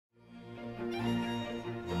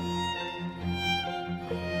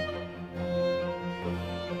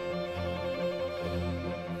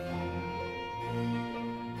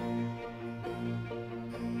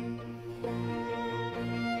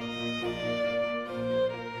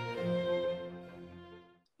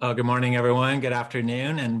Good morning, everyone. Good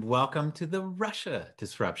afternoon, and welcome to the Russia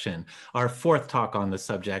Disruption, our fourth talk on the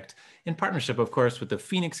subject, in partnership, of course, with the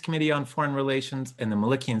Phoenix Committee on Foreign Relations and the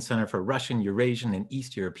Magnitsky Center for Russian, Eurasian, and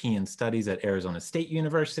East European Studies at Arizona State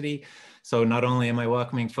University. So not only am I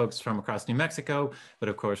welcoming folks from across New Mexico, but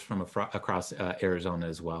of course from across Arizona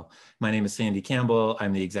as well. My name is Sandy Campbell.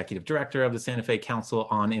 I'm the Executive Director of the Santa Fe Council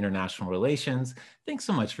on International Relations. Thanks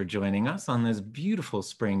so much for joining us on this beautiful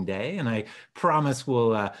spring day, and I promise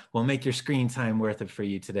we'll make your screen time worth it for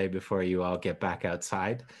you today before you all get back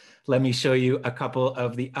outside. Let me show you a couple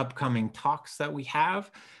of the upcoming talks that we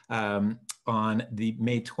have. On the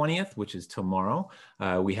May 20th, which is tomorrow,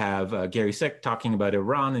 we have Gary Sick talking about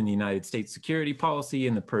Iran and the United States security policy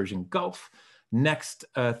in the Persian Gulf. Next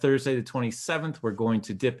Thursday, the 27th, we're going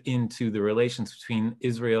to dip into the relations between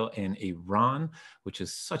Israel and Iran, which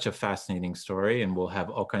is such a fascinating story, and we'll have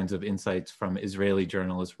all kinds of insights from Israeli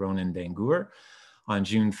journalist Ronen Dangur. On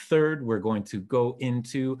June 3rd, we're going to go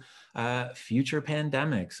into future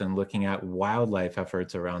pandemics and looking at wildlife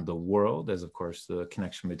efforts around the world, as of course the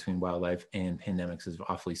connection between wildlife and pandemics is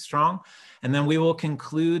awfully strong. And then we will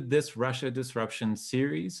conclude this Russia Disruption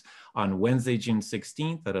series on Wednesday, June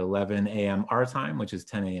 16th at 11 a.m. our time, which is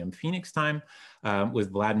 10 a.m. Phoenix time,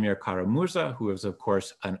 with Vladimir Kara-Murza, who is of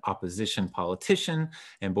course an opposition politician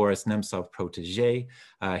and Boris Nemtsov protege.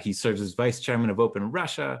 He serves as vice chairman of Open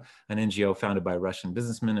Russia, an NGO founded by Russian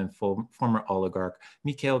businessman and former oligarch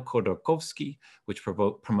Mikhail Khodorkovsky, which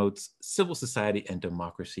promotes civil society and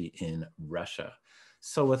democracy in Russia.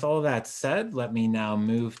 So with all that said, let me now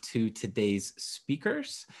move to today's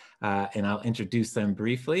speakers, and I'll introduce them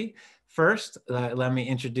briefly. First, let me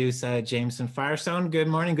introduce Jamison Firestone. Good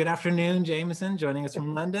morning, good afternoon, Jamison, joining us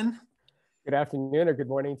from London. Good afternoon or good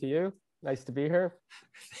morning to you. Nice to be here.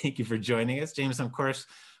 Thank you for joining us. Jamison, of course,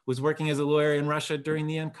 was working as a lawyer in Russia during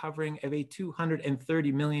the uncovering of a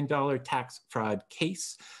 $230 million tax fraud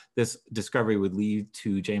case. This discovery would lead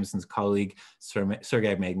to Jamison's colleague,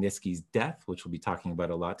 Sergei Magnitsky's death, which we'll be talking about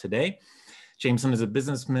a lot today. Jamison is a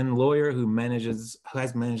businessman lawyer who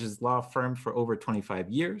has managed his law firm for over 25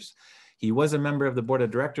 years. He was a member of the board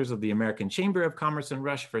of directors of the American Chamber of Commerce in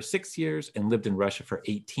Russia for 6 years and lived in Russia for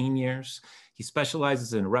 18 years. He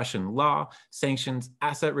specializes in Russian law, sanctions,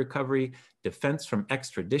 asset recovery, defense from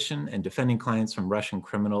extradition, and defending clients from Russian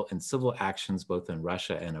criminal and civil actions both in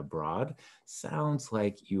Russia and abroad. Sounds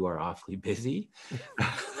like you are awfully busy.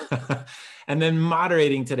 And then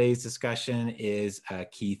moderating today's discussion is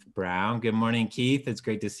Keith Brown. Good morning, Keith. It's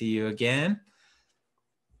great to see you again.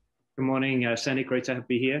 Good morning, Sandy. Great to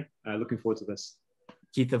be here. Looking forward to this.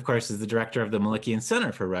 Keith, of course, is the director of the Magnitsky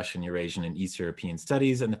Center for Russian, Eurasian, and East European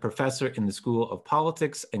Studies and the professor in the School of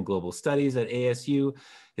Politics and Global Studies at ASU.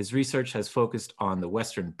 His research has focused on the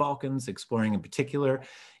Western Balkans, exploring in particular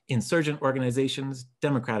insurgent organizations,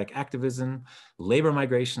 democratic activism, labor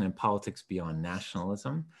migration, and politics beyond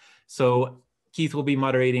nationalism. So Keith will be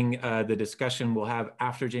moderating the discussion we'll have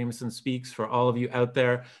after Jamison speaks. For all of you out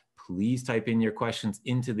there, please type in your questions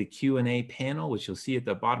into the Q&A panel, which you'll see at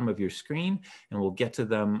the bottom of your screen, and we'll get to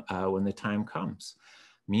them when the time comes.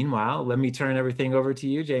 Meanwhile, let me turn everything over to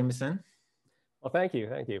you, Jamison. Well, thank you.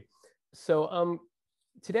 Thank you. So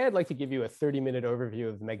today I'd like to give you a 30-minute overview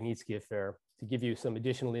of the Magnitsky Affair to give you some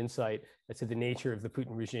additional insight as to the nature of the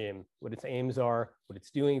Putin regime, what its aims are, what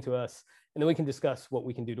it's doing to us, and then we can discuss what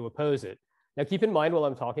we can do to oppose it. Now, keep in mind while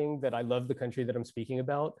I'm talking that I love the country that I'm speaking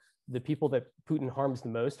about. The people that Putin harms the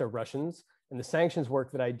most are Russians, and the sanctions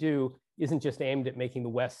work that I do isn't just aimed at making the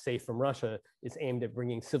West safe from Russia, it's aimed at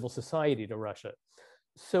bringing civil society to Russia.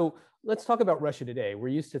 So let's talk about Russia today. We're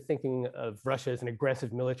used to thinking of Russia as an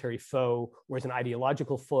aggressive military foe or as an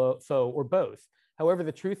ideological foe or both. However,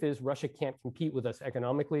 the truth is Russia can't compete with us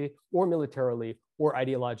economically or militarily or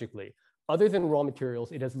ideologically. Other than raw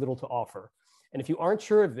materials, it has little to offer. And if you aren't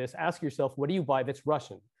sure of this, ask yourself, what do you buy that's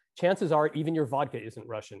Russian? Chances are even your vodka isn't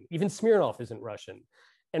Russian, even Smirnoff isn't Russian.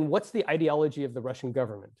 And what's the ideology of the Russian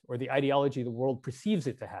government or the ideology the world perceives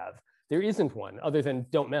it to have? There isn't one other than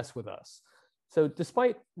don't mess with us. So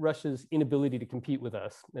despite Russia's inability to compete with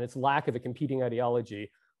us and its lack of a competing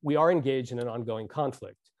ideology, we are engaged in an ongoing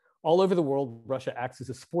conflict. All over the world, Russia acts as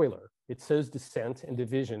a spoiler. It sows dissent and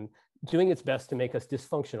division, doing its best to make us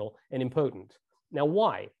dysfunctional and impotent. Now,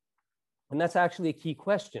 why? And that's actually a key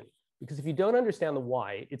question, because if you don't understand the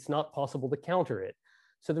why, it's not possible to counter it.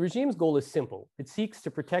 So the regime's goal is simple. It seeks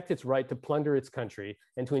to protect its right to plunder its country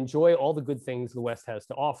and to enjoy all the good things the West has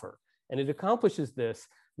to offer. And it accomplishes this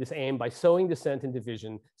aim by sowing dissent and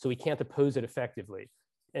division so we can't oppose it effectively.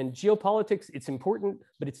 And geopolitics, it's important,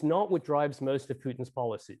 but it's not what drives most of Putin's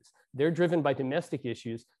policies. They're driven by domestic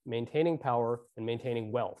issues, maintaining power and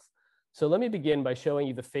maintaining wealth. So let me begin by showing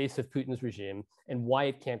you the face of Putin's regime and why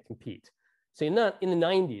it can't compete. So in the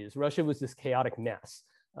 90s, Russia was this chaotic mess,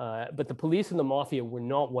 but the police and the mafia were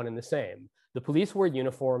not one and the same. The police wore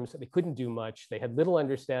uniforms, they couldn't do much, they had little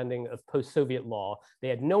understanding of post-Soviet law, they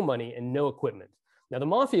had no money and no equipment. Now the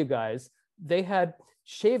mafia guys, they had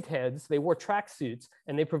shaved heads, they wore tracksuits,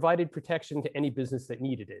 and they provided protection to any business that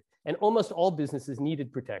needed it. And almost all businesses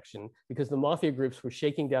needed protection because the mafia groups were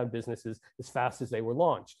shaking down businesses as fast as they were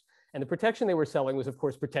launched. And the protection they were selling was, of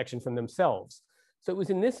course, protection from themselves. So it was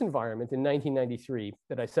in this environment in 1993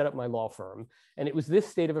 that I set up my law firm. And it was this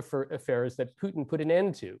state of affairs that Putin put an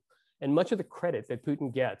end to. And much of the credit that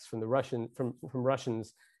Putin gets from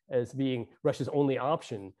Russians as being Russia's only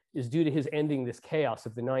option is due to his ending this chaos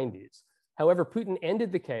of the 90s. However, Putin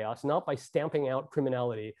ended the chaos not by stamping out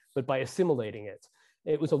criminality, but by assimilating it.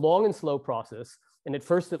 It was a long and slow process. And at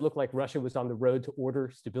first it looked like Russia was on the road to order,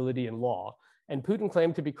 stability, and law. And Putin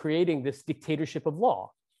claimed to be creating this dictatorship of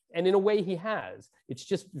law. And in a way he has. It's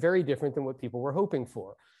just very different than what people were hoping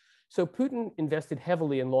for. So Putin invested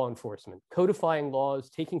heavily in law enforcement, codifying laws,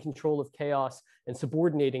 taking control of chaos, and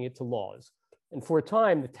subordinating it to laws. And for a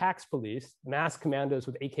time, the tax police, mass commandos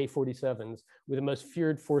with AK-47s, were the most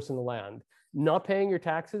feared force in the land. Not paying your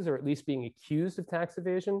taxes, or at least being accused of tax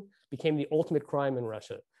evasion, became the ultimate crime in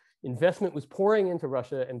Russia. Investment was pouring into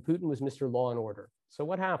Russia, and Putin was Mr. Law and Order. So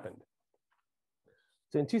what happened?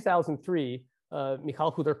 So in 2003,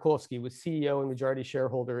 Mikhail Khodorkovsky was CEO and majority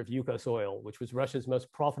shareholder of Yukos Oil, which was Russia's most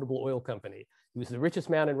profitable oil company. He was the richest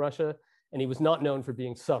man in Russia, and he was not known for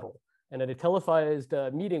being subtle. And at a televised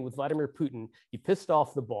meeting with Vladimir Putin, he pissed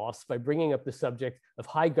off the boss by bringing up the subject of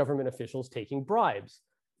high government officials taking bribes.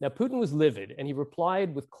 Now, Putin was livid, and he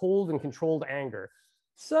replied with cold and controlled anger.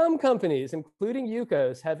 Some companies, including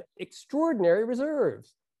Yukos, have extraordinary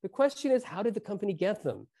reserves. The question is, how did the company get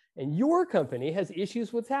them? And your company has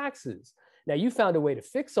issues with taxes. Now, you found a way to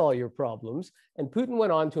fix all your problems, and Putin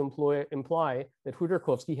went on to imply that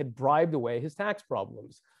Khodorkovsky had bribed away his tax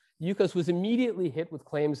problems. Yukos was immediately hit with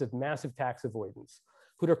claims of massive tax avoidance.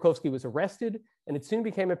 Khodorkovsky was arrested, and it soon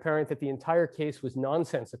became apparent that the entire case was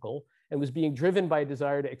nonsensical and was being driven by a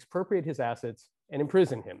desire to expropriate his assets and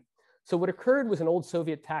imprison him. So what occurred was an old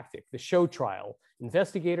Soviet tactic, the show trial.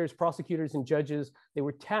 Investigators, prosecutors, and judges, they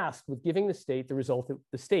were tasked with giving the state the result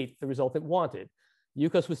it wanted.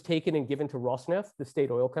 Yukos was taken and given to Rosneft, the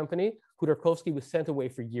state oil company. Khodorkovsky was sent away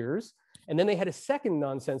for years. And then they had a second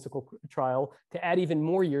nonsensical trial to add even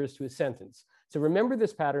more years to his sentence. So remember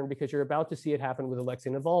this pattern because you're about to see it happen with Alexei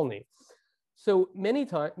Navalny. So many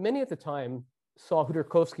at the time saw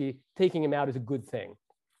Khodorkovsky taking him out as a good thing.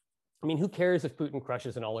 I mean, who cares if Putin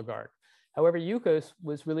crushes an oligarch? However, Yukos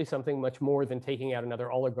was really something much more than taking out another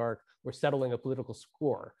oligarch or settling a political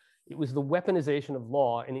score. It was the weaponization of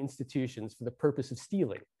law and institutions for the purpose of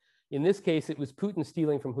stealing. In this case, it was Putin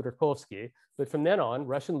stealing from Khodorkovsky, but from then on,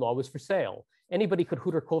 Russian law was for sale. Anybody could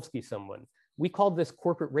Khodorkovsky someone. We called this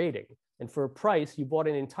corporate raiding. And for a price, you bought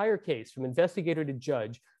an entire case from investigator to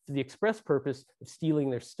judge for the express purpose of stealing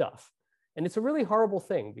their stuff. And it's a really horrible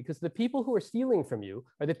thing because the people who are stealing from you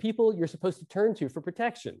are the people you're supposed to turn to for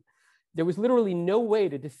protection. There was literally no way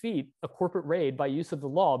to defeat a corporate raid by use of the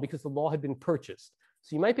law because the law had been purchased.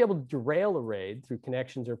 So you might be able to derail a raid through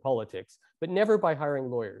connections or politics, but never by hiring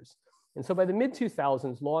lawyers. And so by the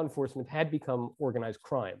mid-2000s, law enforcement had become organized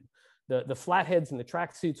crime. The flatheads and the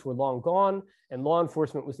tracksuits were long gone, and law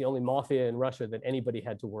enforcement was the only mafia in Russia that anybody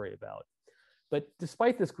had to worry about. But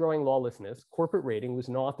despite this growing lawlessness, corporate raiding was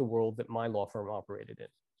not the world that my law firm operated in.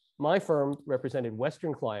 My firm represented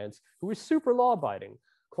Western clients who were super law-abiding,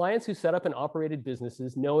 clients who set up and operated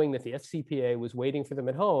businesses knowing that the FCPA was waiting for them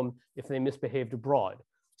at home if they misbehaved abroad.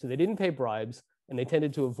 So they didn't pay bribes, and they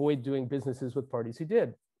tended to avoid doing businesses with parties who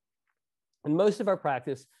did. And most of our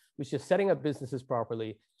practice was just setting up businesses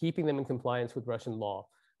properly, keeping them in compliance with Russian law.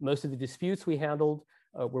 Most of the disputes we handled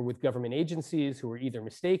were with government agencies who were either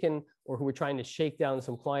mistaken or who were trying to shake down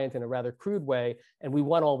some client in a rather crude way, and we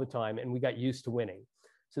won all the time, and we got used to winning.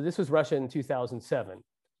 So this was Russia in 2007. It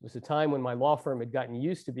was a time when my law firm had gotten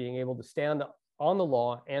used to being able to stand on the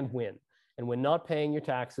law and win. And when not paying your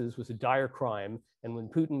taxes was a dire crime, and when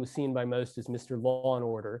Putin was seen by most as Mr. Law and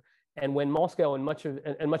Order, and when Moscow and much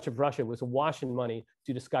of Russia was awash in money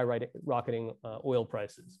due to skyrocketing oil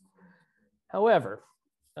prices. However,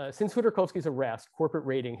 since Khodorkovsky's arrest, corporate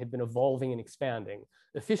raiding had been evolving and expanding.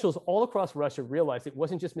 Officials all across Russia realized it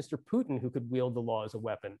wasn't just Mr. Putin who could wield the law as a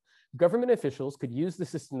weapon. Government officials could use the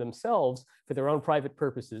system themselves for their own private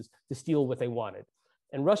purposes to steal what they wanted.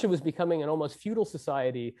 And Russia was becoming an almost feudal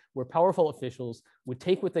society where powerful officials would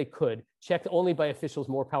take what they could, checked only by officials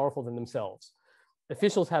more powerful than themselves.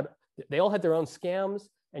 They all had their own scams,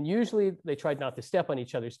 And usually they tried not to step on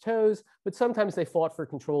each other's toes, but sometimes they fought for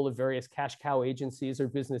control of various cash cow agencies or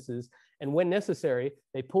businesses. And when necessary,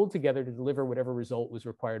 they pulled together to deliver whatever result was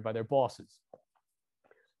required by their bosses.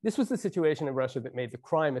 This was the situation in Russia that made the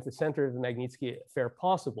crime at the center of the Magnitsky Affair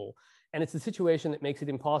possible. And it's the situation that makes it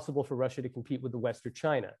impossible for Russia to compete with the West or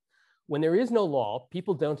China. When there is no law,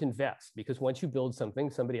 people don't invest because once you build something,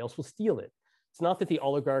 somebody else will steal it. It's not that the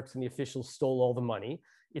oligarchs and the officials stole all the money.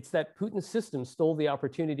 It's that Putin's system stole the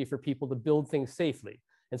opportunity for people to build things safely.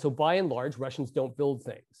 And so by and large, Russians don't build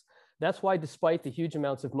things. That's why despite the huge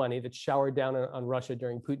amounts of money that's showered down on Russia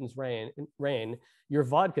during Putin's reign, your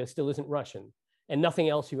vodka still isn't Russian. And nothing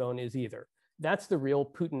else you own is either. That's the real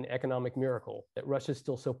Putin economic miracle, that Russia's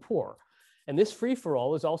still so poor. And this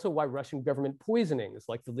free-for-all is also why Russian government poisonings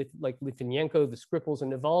like Litvinenko, the Skripals,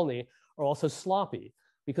 and Navalny are also sloppy.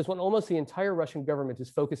 Because when almost the entire Russian government is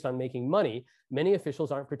focused on making money, many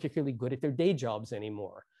officials aren't particularly good at their day jobs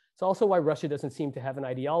anymore. It's also why Russia doesn't seem to have an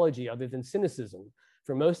ideology other than cynicism.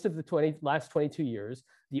 For most of the last 22 years,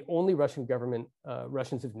 the only Russian government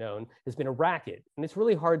Russians have known has been a racket. And it's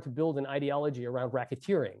really hard to build an ideology around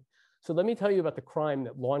racketeering. So let me tell you about the crime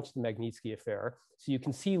that launched the Magnitsky Affair so you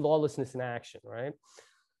can see lawlessness in action, right?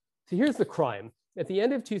 So here's the crime. At the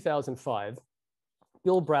end of 2005,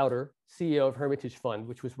 Bill Browder, CEO of Hermitage Fund,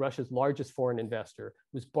 which was Russia's largest foreign investor,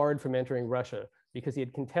 was barred from entering Russia because he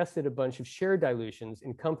had contested a bunch of share dilutions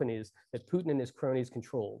in companies that Putin and his cronies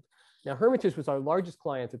controlled. Now, Hermitage was our largest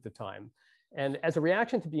client at the time. And as a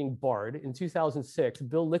reaction to being barred, in 2006,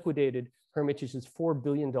 Bill liquidated Hermitage's $4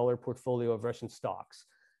 billion portfolio of Russian stocks,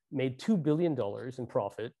 made $2 billion in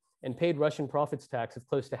profit, and paid Russian profits tax of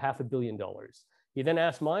close to $500 million. He then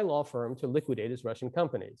asked my law firm to liquidate his Russian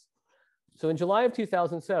companies. So in July of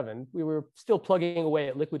 2007, we were still plugging away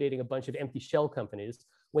at liquidating a bunch of empty shell companies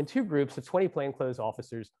when two groups of 20 plainclothes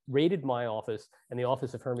officers raided my office and the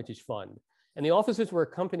office of Hermitage Fund. And the officers were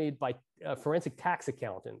accompanied by forensic tax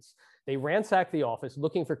accountants. They ransacked the office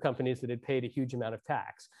looking for companies that had paid a huge amount of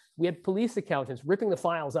tax. We had police accountants ripping the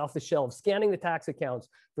files off the shelves, scanning the tax accounts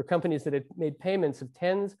for companies that had made payments of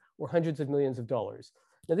tens or hundreds of millions of dollars.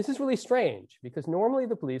 Now, this is really strange because normally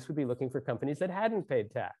the police would be looking for companies that hadn't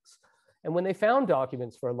paid tax. And when they found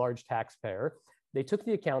documents for a large taxpayer, they took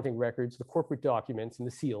the accounting records, the corporate documents, and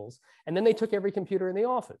the seals, and then they took every computer in the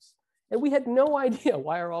office. And we had no idea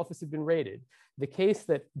why our office had been raided. The case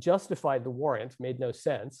that justified the warrant made no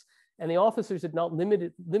sense, and the officers had not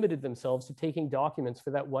limited themselves to taking documents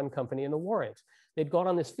for that one company in the warrant. They'd gone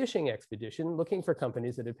on this fishing expedition looking for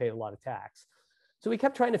companies that had paid a lot of tax. So we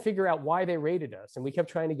kept trying to figure out why they raided us, and we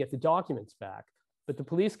kept trying to get the documents back. But the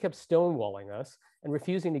police kept stonewalling us and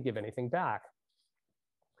refusing to give anything back.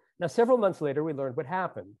 Now, several months later, we learned what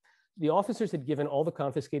happened. The officers had given all the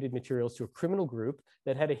confiscated materials to a criminal group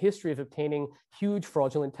that had a history of obtaining huge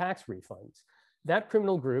fraudulent tax refunds. That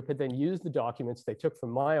criminal group had then used the documents they took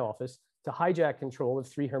from my office to hijack control of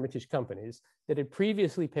 3 Hermitage companies that had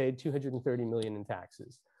previously paid $230 million in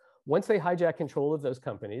taxes. Once they hijacked control of those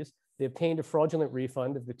companies, they obtained a fraudulent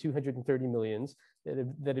refund of the $230 million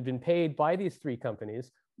that had been paid by these 3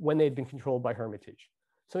 companies when they had been controlled by Hermitage.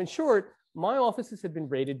 So in short, my offices had been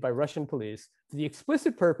raided by Russian police for the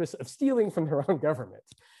explicit purpose of stealing from their own government.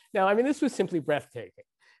 Now, I mean, this was simply breathtaking.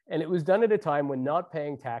 And it was done at a time when not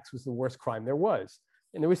paying tax was the worst crime there was.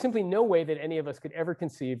 And there was simply no way that any of us could ever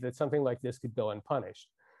conceive that something like this could go unpunished.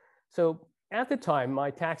 So at the time, my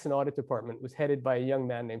tax and audit department was headed by a young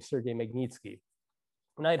man named Sergei Magnitsky.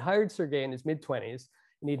 And I had hired Sergei in his mid-20s,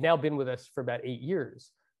 and he'd now been with us for about 8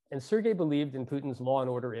 years. And Sergei believed in Putin's law and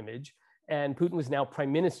order image, and Putin was now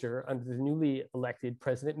prime minister under the newly elected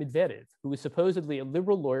President Medvedev, who was supposedly a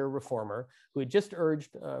liberal lawyer reformer who had just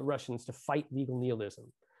urged Russians to fight legal nihilism.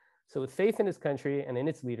 So with faith in his country and in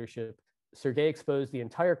its leadership, Sergei exposed the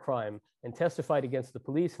entire crime and testified against the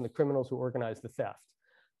police and the criminals who organized the theft.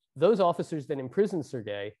 Those officers then imprisoned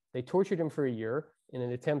Sergei. They tortured him for a year in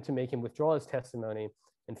an attempt to make him withdraw his testimony,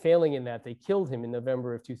 and failing in that, they killed him in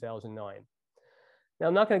November of 2009. Now,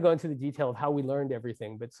 I'm not going to go into the detail of how we learned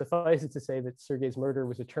everything, but suffice it to say that Sergei's murder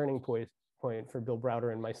was a turning point for Bill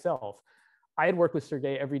Browder and myself. I had worked with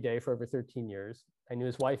Sergei every day for over 13 years. I knew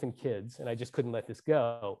his wife and kids, and I just couldn't let this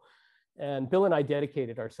go. And Bill and I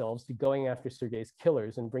dedicated ourselves to going after Sergei's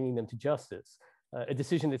killers and bringing them to justice, a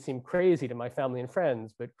decision that seemed crazy to my family and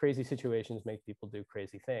friends, but crazy situations make people do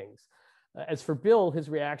crazy things. As for Bill, his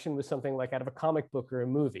reaction was something like out of a comic book or a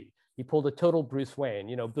movie. He pulled a total Bruce Wayne,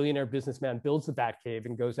 billionaire businessman builds the Batcave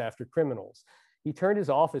and goes after criminals. He turned his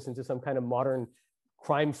office into some kind of modern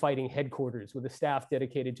crime-fighting headquarters with a staff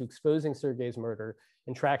dedicated to exposing Sergei's murder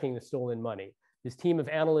and tracking the stolen money. His team of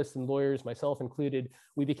analysts and lawyers, myself included,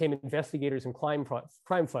 we became investigators and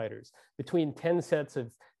crime fighters. Between 10 sets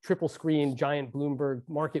of triple screen giant Bloomberg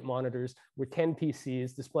market monitors were 10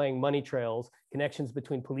 PCs displaying money trails, connections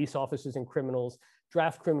between police officers and criminals,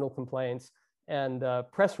 draft criminal complaints, and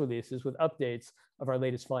press releases with updates of our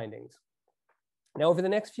latest findings. Now, over the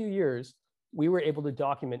next few years, we were able to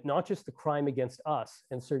document not just the crime against us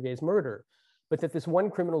and Sergei's murder, but that this one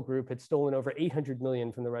criminal group had stolen over 800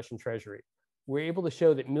 million from the Russian treasury. We're able to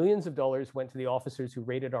show that millions of dollars went to the officers who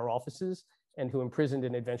raided our offices and who imprisoned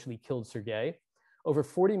and eventually killed Sergei. Over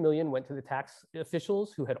 40 million went to the tax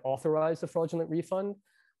officials who had authorized the fraudulent refund.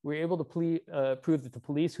 We were able to prove that the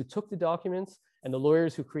police who took the documents and the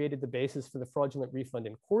lawyers who created the basis for the fraudulent refund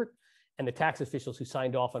in court and the tax officials who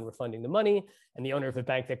signed off on refunding the money and the owner of the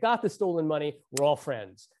bank that got the stolen money were all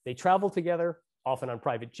friends. They traveled together, often on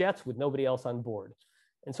private jets with nobody else on board.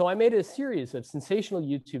 And so I made a series of sensational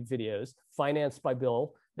YouTube videos financed by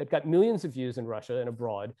Bill that got millions of views in Russia and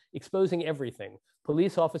abroad, exposing everything.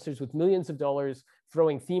 Police officers with millions of dollars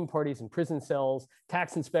throwing theme parties in prison cells,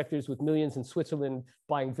 tax inspectors with millions in Switzerland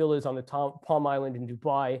buying villas on the Palm Island in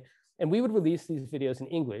Dubai. And we would release these videos in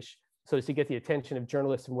English so as to get the attention of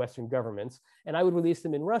journalists and Western governments. And I would release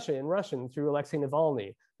them in Russian through Alexei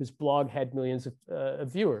Navalny, whose blog had millions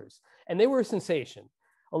of viewers. And they were a sensation.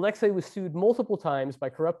 Alexei was sued multiple times by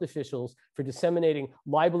corrupt officials for disseminating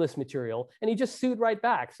libelous material, and he just sued right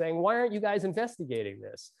back, saying, "Why aren't you guys investigating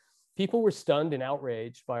this?" People were stunned and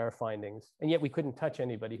outraged by our findings, and yet we couldn't touch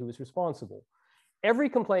anybody who was responsible. Every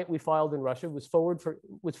complaint we filed in Russia was forward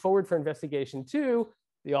for investigation to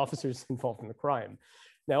the officers involved in the crime.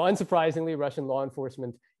 Now, unsurprisingly, Russian law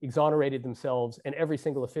enforcement exonerated themselves and every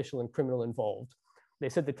single official and criminal involved. They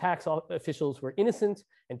said the tax officials were innocent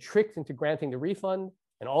and tricked into granting the refund,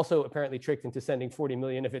 and also apparently tricked into sending 40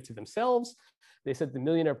 million of it to themselves. They said the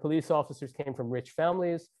millionaire police officers came from rich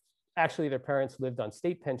families. Actually, their parents lived on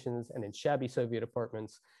state pensions and in shabby Soviet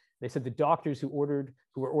apartments. They said the doctors who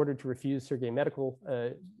were ordered to refuse Sergei medical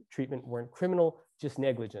treatment weren't criminal, just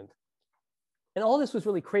negligent. And all this was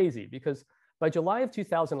really crazy because by July of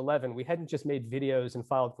 2011, we hadn't just made videos and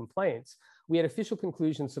filed complaints. We had official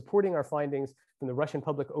conclusions supporting our findings from the Russian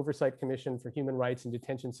Public Oversight Commission for Human Rights in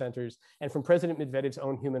Detention Centers and from President Medvedev's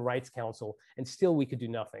own Human Rights Council, and still we could do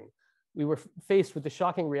nothing. We were faced with the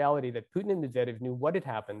shocking reality that Putin and Medvedev knew what had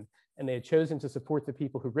happened, and they had chosen to support the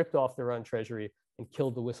people who ripped off their own treasury and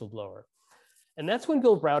killed the whistleblower. And that's when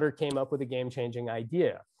Bill Browder came up with a game-changing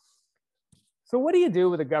idea. So what do you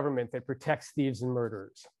do with a government that protects thieves and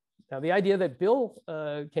murderers? Now, the idea that Bill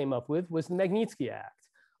came up with was the Magnitsky Act,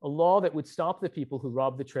 a law that would stop the people who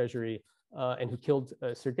robbed the treasury and who killed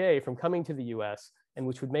Sergei from coming to the US, and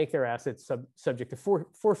which would make their assets subject to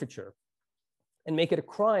forfeiture and make it a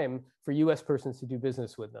crime for US persons to do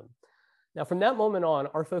business with them. Now, from that moment on,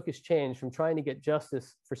 our focus changed from trying to get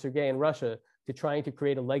justice for Sergei in Russia to trying to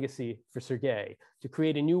create a legacy for Sergei, to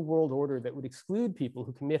create a new world order that would exclude people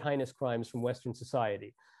who commit heinous crimes from Western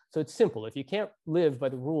society. So it's simple. If you can't live by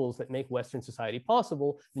the rules that make Western society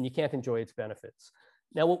possible, then you can't enjoy its benefits.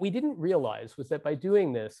 Now, what we didn't realize was that by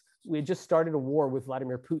doing this, we had just started a war with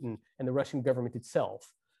Vladimir Putin and the Russian government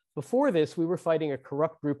itself. Before this, we were fighting a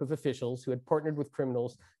corrupt group of officials who had partnered with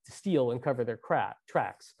criminals to steal and cover their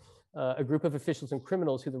tracks, a group of officials and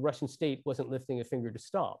criminals who the Russian state wasn't lifting a finger to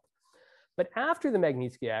stop. But after the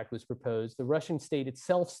Magnitsky Act was proposed, the Russian state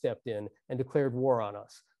itself stepped in and declared war on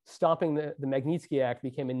us. Stopping the Magnitsky Act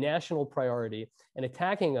became a national priority, and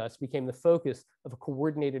attacking us became the focus of a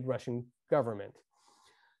coordinated Russian government.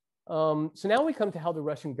 So now we come to how the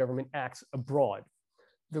Russian government acts abroad.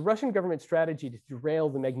 The Russian government strategy to derail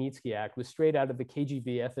the Magnitsky Act was straight out of the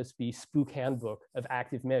KGB FSB spook handbook of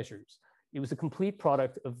active measures. It was a complete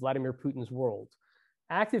product of Vladimir Putin's world.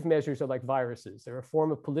 Active measures are like viruses. They're a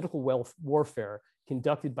form of political warfare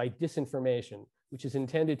conducted by disinformation, which is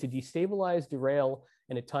intended to destabilize, derail,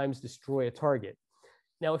 and at times destroy a target.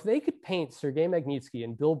 Now, if they could paint Sergei Magnitsky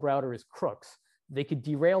and Bill Browder as crooks, they could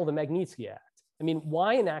derail the Magnitsky Act. I mean,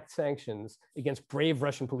 why enact sanctions against brave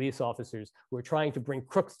Russian police officers who are trying to bring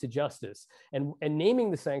crooks to justice? And naming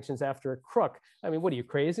the sanctions after a crook, I mean, what are you,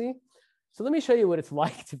 crazy? So let me show you what it's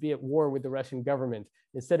like to be at war with the Russian government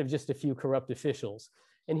instead of just a few corrupt officials.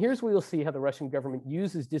 And here's where you'll see how the Russian government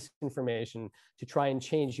uses disinformation to try and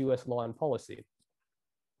change US law and policy.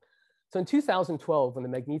 So in 2012, when the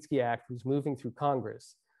Magnitsky Act was moving through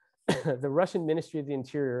Congress, the Russian Ministry of the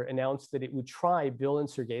Interior announced that it would try Bill and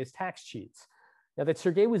Sergei's tax cheats. Now, that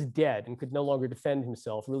Sergei was dead and could no longer defend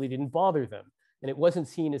himself really didn't bother them, and it wasn't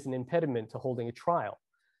seen as an impediment to holding a trial.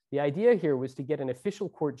 The idea here was to get an official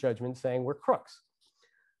court judgment saying we're crooks.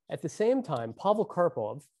 At the same time, Pavel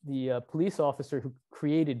Karpov, the police officer who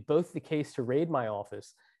created both the case to raid my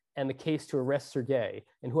office and the case to arrest Sergei,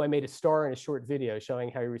 and who I made a star in a short video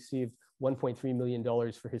showing how he received $1.3 million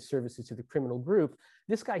for his services to the criminal group,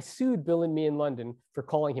 this guy sued Bill and me in London for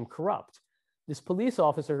calling him corrupt. This police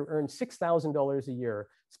officer who earned $6,000 a year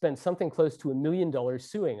spent something close to $1 million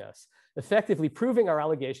suing us, effectively proving our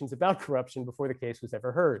allegations about corruption before the case was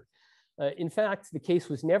ever heard. In fact, the case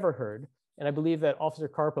was never heard, and I believe that Officer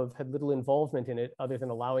Karpov had little involvement in it other than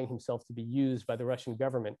allowing himself to be used by the Russian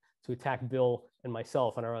government to attack Bill and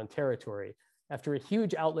myself on our own territory. After a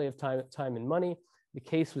huge outlay of time and money, the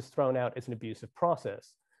case was thrown out as an abusive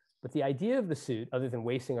process. But the idea of the suit, other than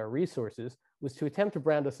wasting our resources, was to attempt to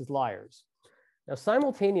brand us as liars. Now,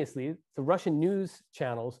 simultaneously, the Russian news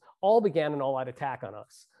channels all began an all-out attack on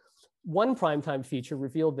us. One primetime feature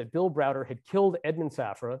revealed that Bill Browder had killed Edmund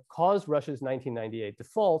Safra, caused Russia's 1998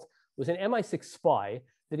 default, was an MI6 spy,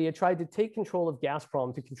 that he had tried to take control of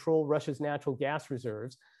Gazprom to control Russia's natural gas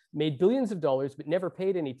reserves, made billions of dollars but never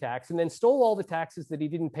paid any tax, and then stole all the taxes that he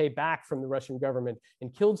didn't pay back from the Russian government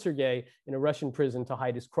and killed Sergei in a Russian prison to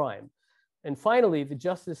hide his crime. And finally, the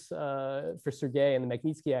justice for Sergei and the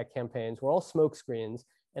Magnitsky Act campaigns were all smokescreens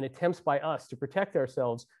and attempts by us to protect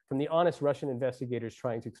ourselves from the honest Russian investigators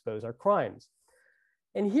trying to expose our crimes.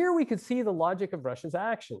 And here we could see the logic of Russia's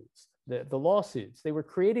actions, the lawsuits. They were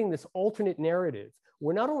creating this alternate narrative.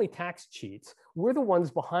 We're not only tax cheats, we're the ones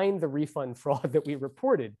behind the refund fraud that we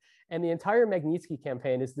reported. And the entire Magnitsky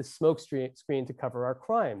campaign is this smoke screen to cover our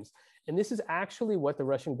crimes. And this is actually what the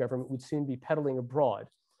Russian government would soon be peddling abroad.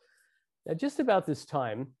 Now, just about this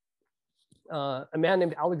time, a man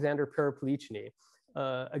named Alexander Perepelichny,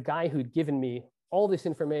 a guy who'd given me all this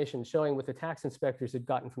information showing what the tax inspectors had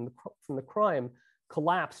gotten from the crime,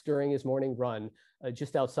 collapsed during his morning run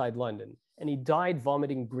just outside London, and he died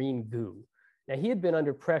vomiting green goo. Now, he had been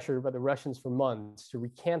under pressure by the Russians for months to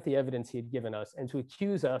recant the evidence he had given us and to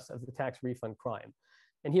accuse us of the tax refund crime.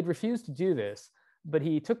 And he had refused to do this, but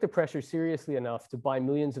he took the pressure seriously enough to buy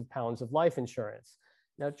millions of pounds of life insurance.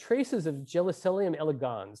 Now, traces of Gelocelium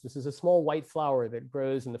elegans, this is a small white flower that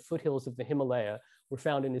grows in the foothills of the Himalaya, were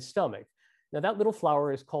found in his stomach. Now, that little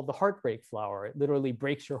flower is called the heartbreak flower. It literally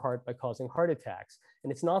breaks your heart by causing heart attacks.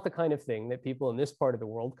 And it's not the kind of thing that people in this part of the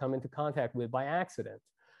world come into contact with by accident.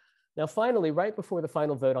 Now, finally, right before the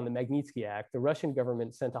final vote on the Magnitsky Act, the Russian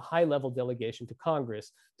government sent a high-level delegation to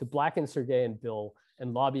Congress to blacken Sergei and Bill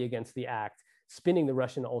and lobby against the act, spinning the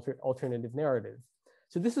Russian alternative narrative.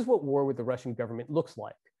 So this is what war with the Russian government looks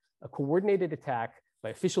like: a coordinated attack by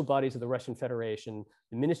official bodies of the Russian Federation.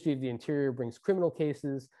 The Ministry of the Interior brings criminal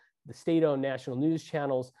cases. The state-owned national news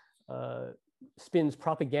channels spins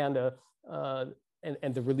propaganda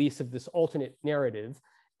and the release of this alternate narrative.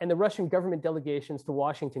 And the Russian government delegations to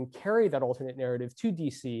Washington carry that alternate narrative to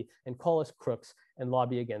DC and call us crooks and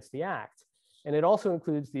lobby against the act. And it also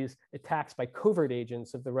includes these attacks by covert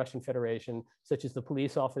agents of the Russian Federation, such as the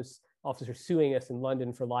police officer suing us in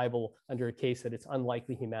London for libel under a case that it's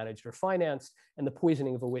unlikely he managed or financed, and the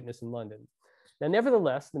poisoning of a witness in London. Now,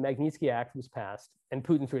 nevertheless, the Magnitsky Act was passed, and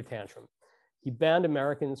Putin threw a tantrum. He banned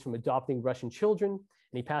Americans from adopting Russian children,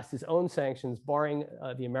 and he passed his own sanctions, barring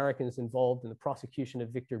the Americans involved in the prosecution of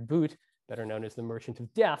Victor Bout, better known as the Merchant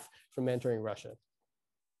of Death, from entering Russia.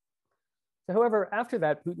 So, however, after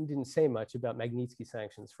that, Putin didn't say much about Magnitsky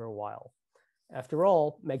sanctions for a while. After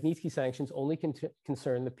all, Magnitsky sanctions only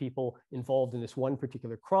concern the people involved in this one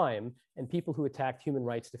particular crime and people who attacked human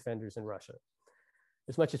rights defenders in Russia.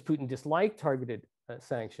 As much as Putin disliked targeted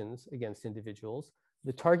sanctions against individuals,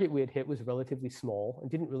 the target we had hit was relatively small and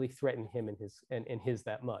didn't really threaten him and his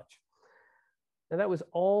that much. Now, that was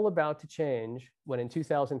all about to change when in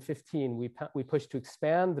 2015, we pushed to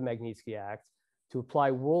expand the Magnitsky Act to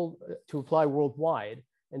apply worldwide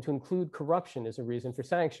and to include corruption as a reason for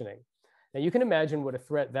sanctioning. Now, you can imagine what a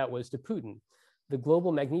threat that was to Putin. The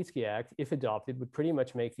global Magnitsky Act, if adopted, would pretty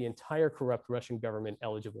much make the entire corrupt Russian government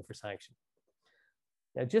eligible for sanction.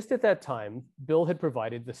 Now, just at that time, Bill had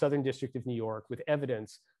provided the Southern District of New York with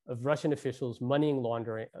evidence of Russian officials money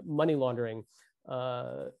laundering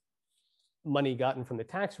money gotten from the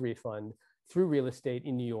tax refund through real estate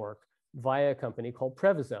in New York via a company called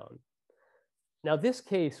Prevazone. Now, this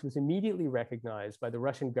case was immediately recognized by the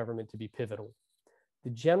Russian government to be pivotal. The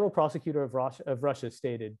general prosecutor of Russia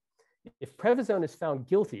stated, if Prevazone is found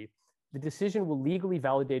guilty, the decision will legally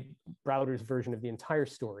validate Browder's version of the entire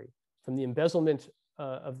story, from the embezzlement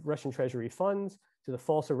of Russian treasury funds to the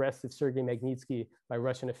false arrest of Sergei Magnitsky by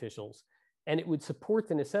Russian officials, and it would support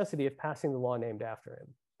the necessity of passing the law named after him.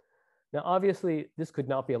 Now, obviously, this could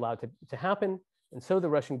not be allowed to happen, and so the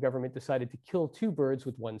Russian government decided to kill two birds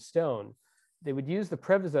with one stone. They would use the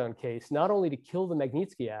Prevozone case not only to kill the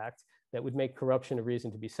Magnitsky Act that would make corruption a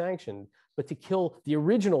reason to be sanctioned, but to kill the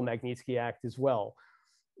original Magnitsky Act as well.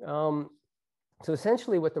 So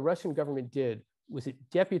essentially what the Russian government did was it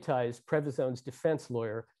deputized Prevozone's defense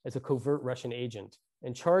lawyer as a covert Russian agent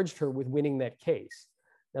and charged her with winning that case.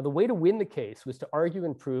 Now, the way to win the case was to argue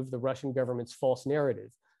and prove the Russian government's false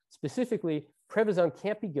narrative. Specifically, Prevozone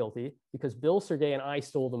can't be guilty because Bill, Sergei, and I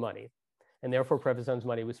stole the money, and therefore Prevozone's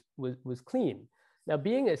money was clean. Now,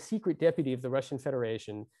 being a secret deputy of the Russian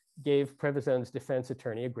Federation gave Prevozone's defense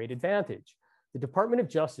attorney a great advantage. The Department of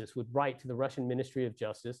Justice would write to the Russian Ministry of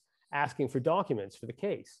Justice asking for documents for the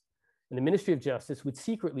case. And the Ministry of Justice would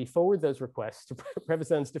secretly forward those requests to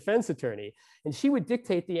Prevozone's defense attorney, and she would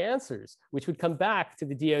dictate the answers, which would come back to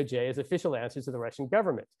the DOJ as official answers to the Russian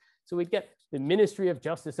government. So we'd get the Ministry of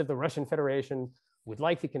Justice of the Russian Federation would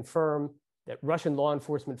like to confirm that Russian law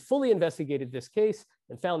enforcement fully investigated this case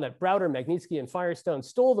and found that Browder, Magnitsky, and Firestone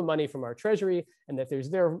stole the money from our treasury, and that there's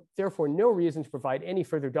therefore no reason to provide any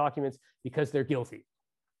further documents because they're guilty.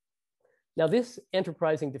 Now, this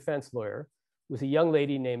enterprising defense lawyer was a young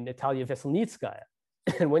lady named Natalia Veselnitskaya.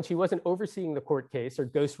 And when she wasn't overseeing the court case or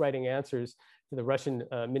ghostwriting answers to the Russian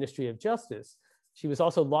Ministry of Justice, she was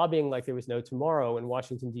also lobbying like there was no tomorrow in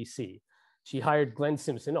Washington, D.C. She hired Glenn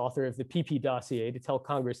Simpson, author of the PP dossier, to tell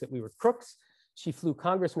Congress that we were crooks. She flew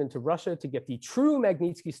congressmen to Russia to get the true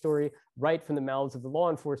Magnitsky story right from the mouths of the law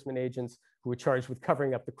enforcement agents who were charged with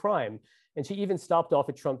covering up the crime. And she even stopped off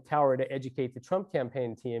at Trump Tower to educate the Trump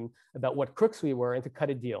campaign team about what crooks we were and to cut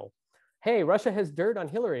a deal. Hey, Russia has dirt on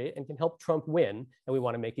Hillary and can help Trump win, and we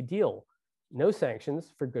want to make a deal. No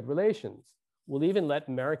sanctions for good relations. We'll even let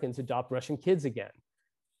Americans adopt Russian kids again.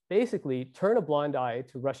 Basically, turn a blind eye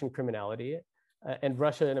to Russian criminality, and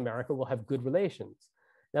Russia and America will have good relations.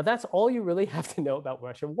 Now, that's all you really have to know about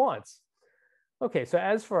Russia once. Okay, so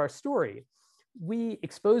as for our story, we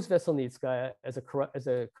exposed Veselnitskaya as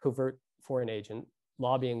a covert foreign agent,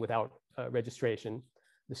 lobbying without registration.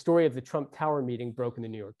 The story of the Trump Tower meeting broke in the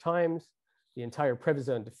New York Times. The entire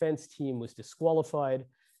Prevozone defense team was disqualified,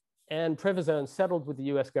 and Prevozone settled with the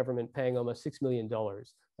US government, paying almost $6 million,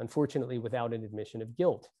 unfortunately without an admission of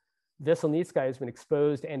guilt. Veselnitskaya has been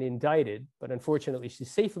exposed and indicted, but unfortunately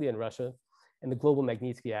she's safely in Russia, and the global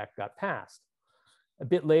Magnitsky Act got passed. A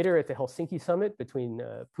bit later at the Helsinki summit between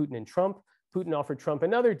Putin and Trump, Putin offered Trump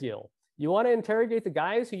another deal. You want to interrogate the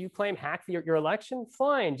guys who you claim hacked your election?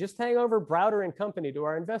 Fine, just hang over Browder and company to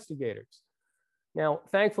our investigators. Now,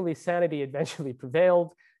 thankfully, sanity eventually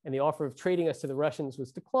prevailed, and the offer of trading us to the Russians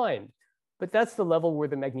was declined. But that's the level where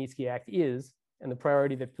the Magnitsky Act is and the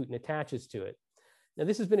priority that Putin attaches to it. Now,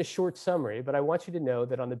 this has been a short summary, but I want you to know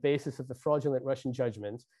that on the basis of the fraudulent Russian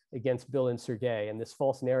judgments against Bill and Sergei and this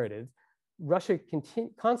false narrative, Russia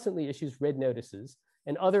constantly issues red notices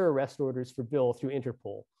and other arrest orders for Bill through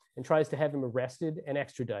Interpol and tries to have him arrested and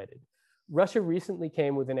extradited. Russia recently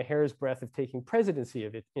came within a hair's breadth of taking presidency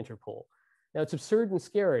of Interpol. Now, it's absurd and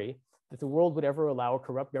scary that the world would ever allow a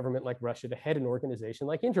corrupt government like Russia to head an organization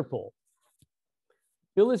like Interpol.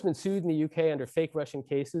 Bill has been sued in the UK under fake Russian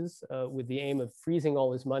cases with the aim of freezing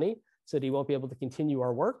all his money so that he won't be able to continue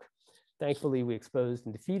our work. Thankfully, we exposed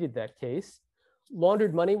and defeated that case.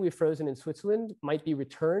 Laundered money we've frozen in Switzerland might be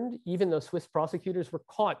returned, even though Swiss prosecutors were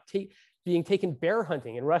caught being taken bear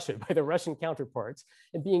hunting in Russia by their Russian counterparts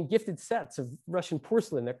and being gifted sets of Russian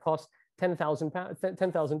porcelain that cost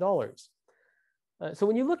 $10,000. So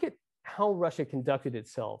when you look at how Russia conducted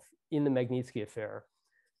itself in the Magnitsky Affair,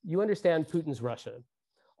 you understand Putin's Russia.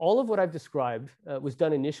 All of what I've described was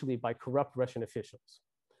done initially by corrupt Russian officials.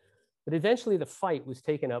 But eventually the fight was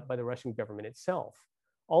taken up by the Russian government itself.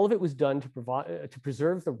 All of it was done to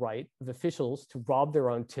preserve the right of officials to rob their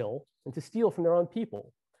own till and to steal from their own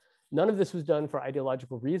people. None of this was done for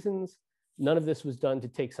ideological reasons. None of this was done to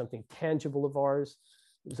take something tangible of ours.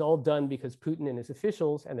 It was all done because Putin and his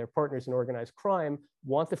officials and their partners in organized crime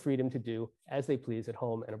want the freedom to do as they please at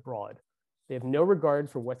home and abroad. They have no regard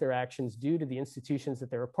for what their actions do to the institutions that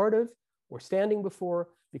they're a part of or standing before,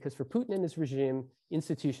 because for Putin and his regime,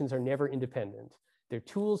 institutions are never independent. They're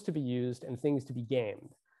tools to be used and things to be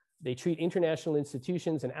gamed. They treat international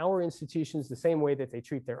institutions and our institutions the same way that they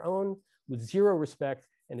treat their own, with zero respect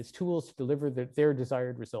and as tools to deliver their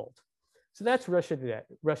desired result. So that's Russia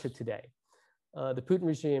today. The Putin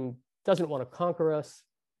regime doesn't want to conquer us.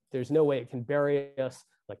 There's no way it can bury us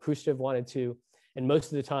like Khrushchev wanted to. And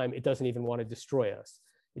most of the time, it doesn't even want to destroy us.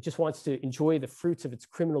 It just wants to enjoy the fruits of its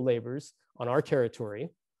criminal labors on our territory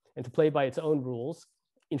and to play by its own rules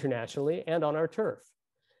internationally and on our turf.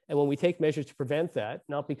 And when we take measures to prevent that,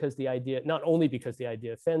 not only because the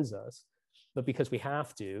idea offends us, but because we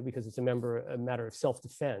have to, because it's a matter of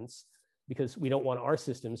self-defense, because we don't want our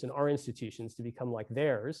systems and our institutions to become like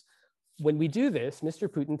theirs. When we do this, Mr.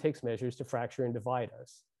 Putin takes measures to fracture and divide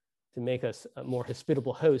us, to make us more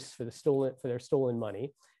hospitable hosts for their stolen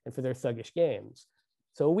money and for their thuggish games.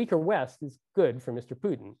 So a weaker West is good for Mr.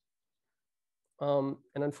 Putin.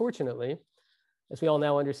 And unfortunately, as we all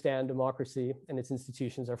now understand, democracy and its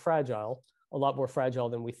institutions are fragile, a lot more fragile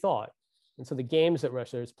than we thought. And so the games that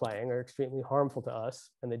Russia is playing are extremely harmful to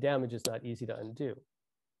us, and the damage is not easy to undo.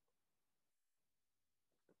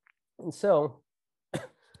 And so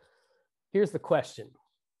here's the question.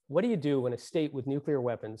 What do you do when a state with nuclear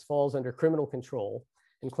weapons falls under criminal control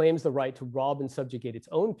and claims the right to rob and subjugate its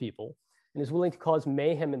own people and is willing to cause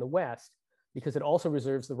mayhem in the West because it also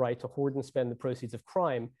reserves the right to hoard and spend the proceeds of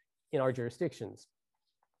crime in our jurisdictions?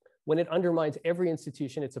 When it undermines every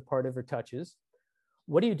institution it's a part of or touches,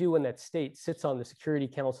 what do you do when that state sits on the Security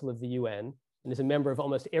Council of the UN and is a member of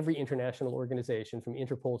almost every international organization from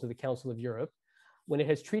Interpol to the Council of Europe, when it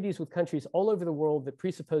has treaties with countries all over the world that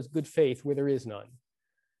presuppose good faith where there is none?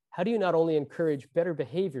 How do you not only encourage better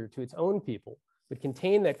behavior to its own people, but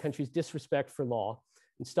contain that country's disrespect for law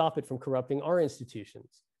and stop it from corrupting our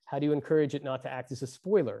institutions? How do you encourage it not to act as a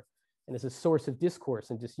spoiler and as a source of discourse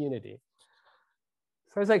and disunity?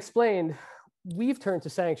 So as I explained, we've turned to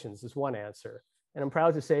sanctions as one answer. And I'm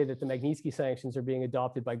proud to say that the Magnitsky sanctions are being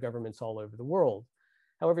adopted by governments all over the world.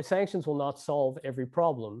 However, sanctions will not solve every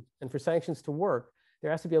problem. And for sanctions to work,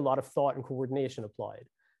 there has to be a lot of thought and coordination applied.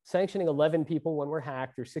 Sanctioning 11 people when we're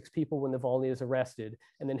hacked or 6 people when Navalny is arrested,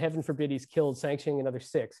 and then heaven forbid he's killed, sanctioning another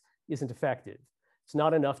 6 isn't effective. It's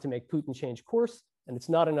not enough to make Putin change course, and it's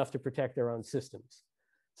not enough to protect their own systems.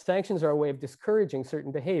 Sanctions are a way of discouraging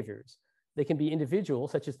certain behaviors. They can be individual,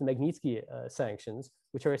 such as the Magnitsky sanctions,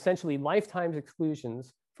 which are essentially lifetime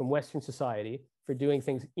exclusions from Western society for doing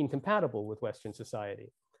things incompatible with Western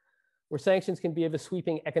society. Or sanctions can be of a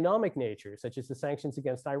sweeping economic nature, such as the sanctions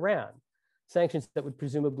against Iran, sanctions that would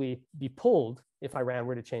presumably be pulled if Iran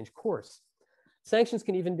were to change course. Sanctions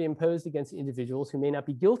can even be imposed against individuals who may not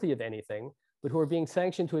be guilty of anything, but who are being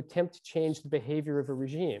sanctioned to attempt to change the behavior of a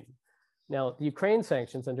regime. Now, the Ukraine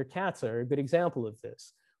sanctions under Katz are a good example of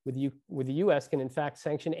this, where the US can in fact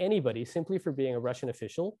sanction anybody simply for being a Russian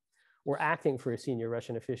official or acting for a senior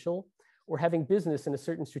Russian official or having business in a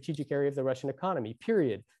certain strategic area of the Russian economy,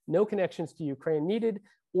 period. No connections to Ukraine needed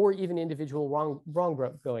or even individual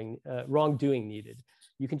wrongdoing needed.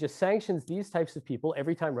 You can just sanction these types of people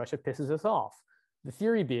every time Russia pisses us off. The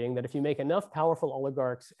theory being that if you make enough powerful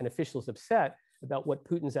oligarchs and officials upset about what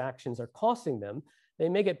Putin's actions are costing them, they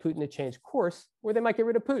may get Putin to change course, or they might get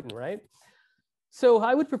rid of Putin, right? So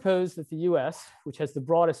I would propose that the US, which has the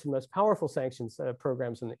broadest and most powerful sanctions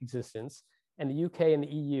programs in existence, and the UK and the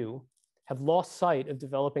EU have lost sight of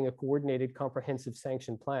developing a coordinated, comprehensive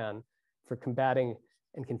sanction plan for combating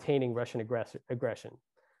and containing Russian aggression.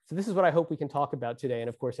 So this is what I hope we can talk about today, and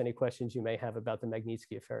of course, any questions you may have about the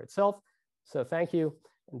Magnitsky Affair itself. So thank you,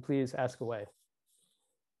 and please ask away.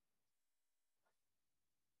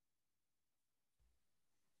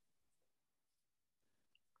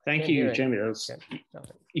 Thank you, Jamie. You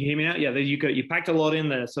hear me now? Yeah, you packed a lot in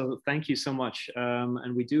there, so thank you so much.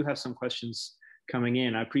 And we do have some questions coming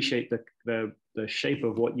in. I appreciate the shape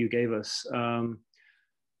of what you gave us. I've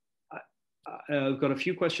got a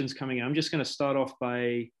few questions coming in. I'm just going to start off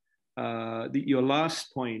by your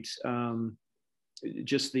last point. So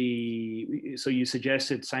you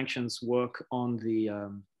suggested sanctions work on the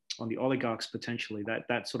oligarchs potentially,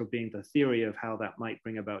 that sort of being the theory of how that might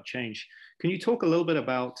bring about change. Can you talk a little bit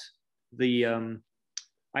about the,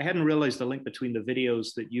 I hadn't realized the link between the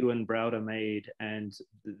videos that you and Browder made and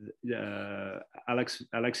Alexei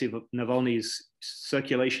Navalny's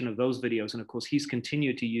circulation of those videos. And of course, he's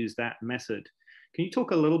continued to use that method. Can you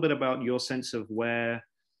talk a little bit about your sense of where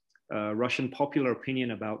Russian popular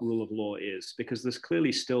opinion about rule of law is? Because there's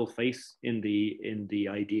clearly still faith in the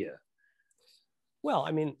idea. Well,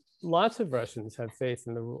 I mean, lots of Russians have faith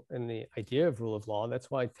in the idea of rule of law. That's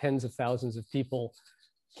why tens of thousands of people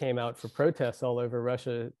came out for protests all over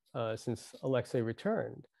Russia since Alexei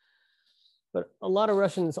returned. But a lot of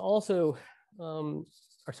Russians also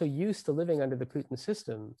are so used to living under the Putin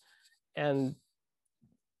system,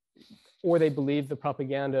 or they believe the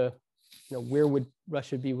propaganda, where would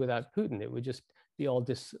Russia be without Putin? It would just be all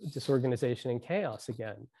disorganization and chaos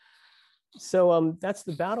again. So that's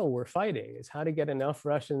the battle we're fighting, is how to get enough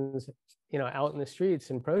Russians, out in the streets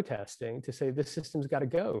and protesting to say this system's got to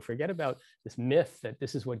go. Forget about this myth that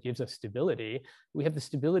this is what gives us stability. We have the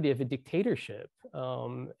stability of a dictatorship,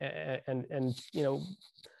 and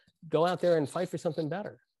go out there and fight for something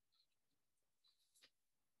better.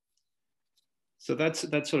 So that's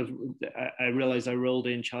sort of, I realized I rolled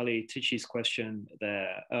in Charlie Tichy's question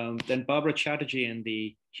there. Then Barbara Chatterjee in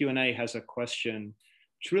the Q&A has a question,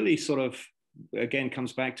 which really sort of, again,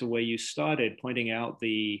 comes back to where you started, pointing out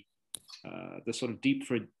the sort of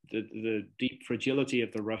the deep fragility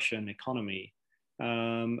of the Russian economy.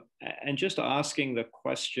 And just asking the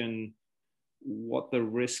question, what the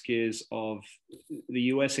risk is of the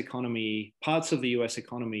US economy, parts of the US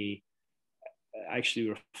economy actually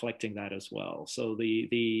reflecting that as well. So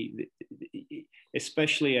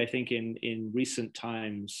especially I think in recent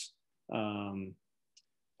times,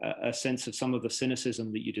 a sense of some of the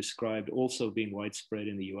cynicism that you described also being widespread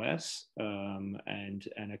in the US, and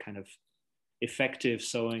a kind of effective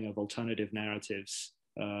sowing of alternative narratives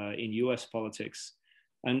in US politics,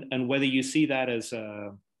 and whether you see that as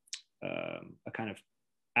a kind of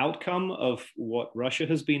outcome of what Russia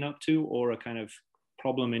has been up to, or a kind of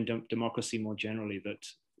problem in democracy more generally, that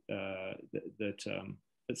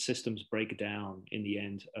systems break down in the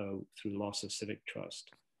end through loss of civic trust.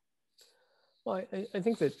 Well, I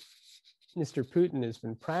think that Mr. Putin has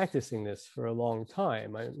been practicing this for a long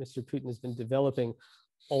time. Mr. Putin has been developing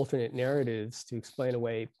alternate narratives to explain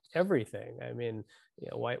away everything. I mean, you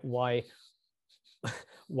know,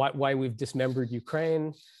 why we've dismembered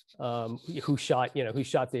Ukraine, who shot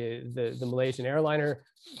the Malaysian airliner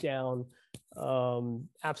down,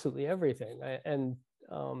 absolutely everything. And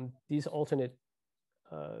these alternate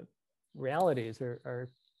realities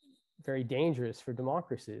are very dangerous for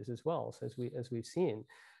democracies as well. So as we've seen,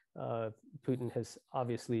 Putin has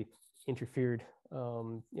obviously interfered,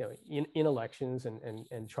 in elections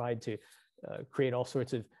and tried to create all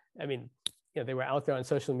sorts of. I mean, they were out there on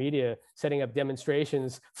social media setting up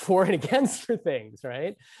demonstrations for and against for things,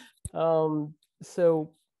 right?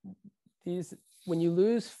 So when you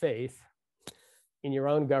lose faith in your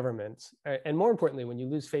own government, and more importantly, when you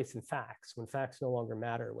lose faith in facts, when facts no longer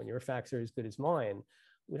matter, when your facts are as good as mine,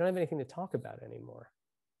 we don't have anything to talk about anymore.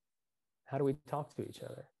 How do we talk to each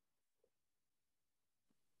other?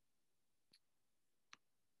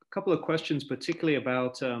 A couple of questions, particularly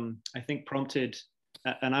about, I think prompted,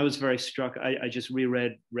 and I was very struck. I just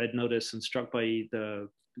reread Red Notice and struck by the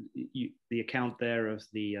account there of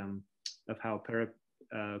of how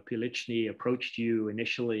Pilichny approached you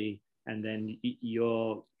initially, and then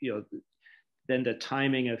then the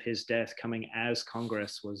timing of his death coming as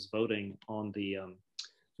Congress was voting on the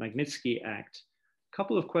Magnitsky Act. A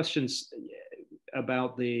couple of questions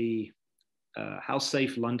about the how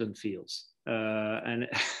safe London feels, and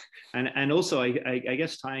also I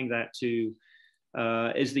guess tying that to,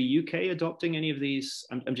 is the UK adopting any of these?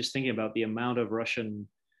 I'm just thinking about the amount of Russian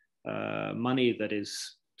money that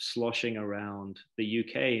is sloshing around the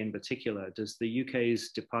UK in particular. Does the UK's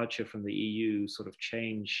departure from the EU sort of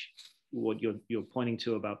change what you're pointing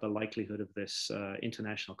to about the likelihood of this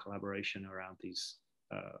international collaboration around these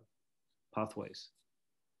pathways?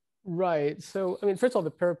 Right. So, I mean, first of all,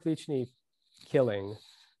 the Pilichny killing,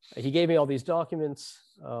 he gave me all these documents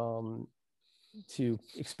to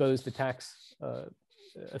expose the tax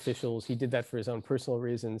officials. He did that for his own personal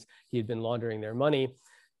reasons. He had been laundering their money,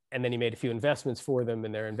 and then he made a few investments for them,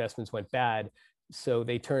 and their investments went bad. So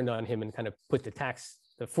they turned on him and kind of put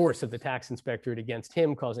the force of the tax inspectorate against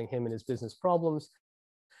him, causing him and his business problems.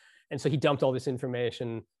 And so he dumped all this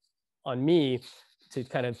information on me to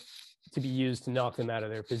be used to knock them out of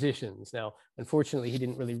their positions. Now, unfortunately, he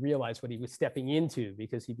didn't really realize what he was stepping into,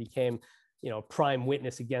 because he became, a prime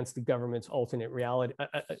witness against the government's alternate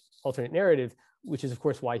narrative, which is, of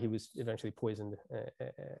course, why he was eventually poisoned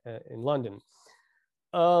in London.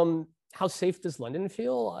 How safe does London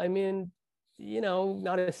feel? I mean,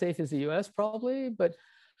 not as safe as the US probably, but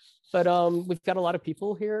we've got a lot of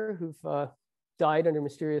people here who've died under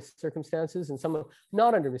mysterious circumstances, and some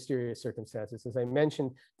not under mysterious circumstances. As I mentioned,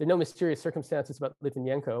 there are no mysterious circumstances about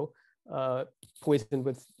Litvinenko, poisoned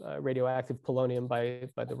with radioactive polonium by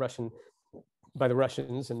the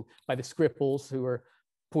Russians, and by the Skripals, who were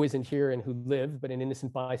poisoned here and who lived, but an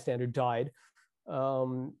innocent bystander died.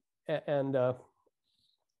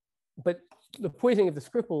 But the poisoning of the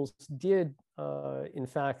Skripals did, in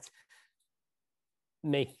fact,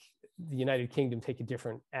 make the United Kingdom take a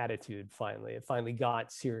different attitude finally. It finally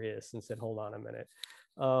got serious and said, hold on a minute.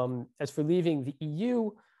 As for leaving the EU,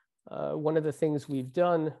 one of the things we've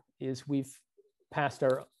done is we've passed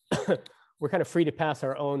we're kind of free to pass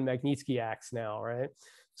our own Magnitsky Acts now, right?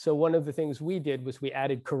 So one of the things we did was we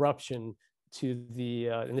added corruption to the,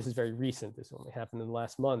 and this is very recent, this only happened in the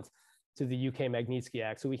last month, to the UK Magnitsky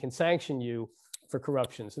Act. So we can sanction you for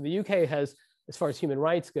corruption. So the UK has, as far as human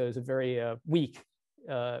rights goes, a very weak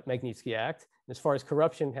Magnitsky Act. As far as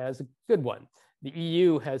corruption, has a good one. The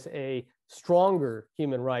EU has a stronger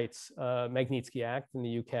human rights Magnitsky Act than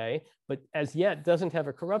the UK, but as yet doesn't have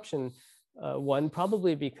a corruption one,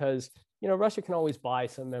 probably because Russia can always buy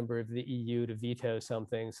some member of the EU to veto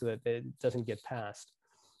something so that it doesn't get passed.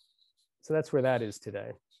 So that's where that is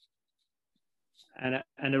today.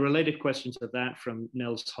 And a related question to that from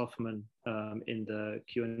Nels Hoffman in the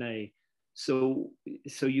Q&A. So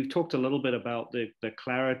you've talked a little bit about the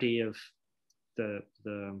clarity of the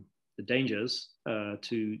dangers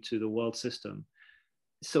to the world system.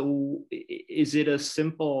 So is it as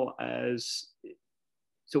simple as,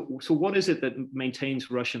 so what is it that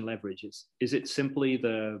maintains Russian leverage? Is it simply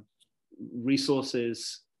the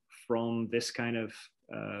resources from this kind of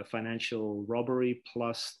financial robbery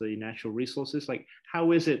plus the natural resources? Like,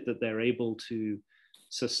 how is it that they're able to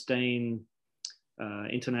sustain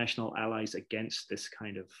international allies against this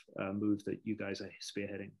kind of move that you guys are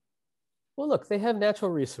spearheading? Well, look, they have natural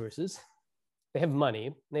resources, they have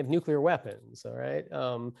money, they have nuclear weapons, all right?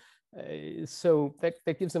 So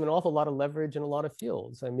that gives them an awful lot of leverage in a lot of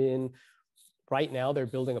fields. I mean, right now they're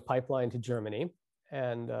building a pipeline to Germany,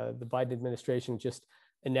 and the Biden administration just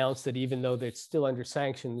announced that even though they're still under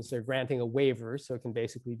sanctions, they're granting a waiver so it can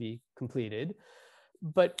basically be completed.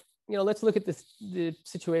 But let's look at the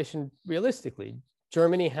situation realistically.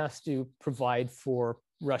 Germany has to provide for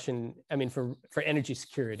for energy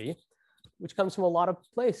security, which comes from a lot of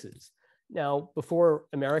places. Now, before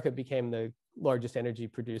America became the largest energy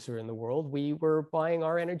producer in the world, we were buying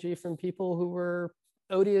our energy from people who were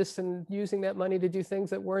odious and using that money to do things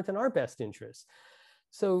that weren't in our best interest.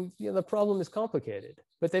 So the problem is complicated,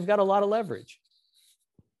 but they've got a lot of leverage.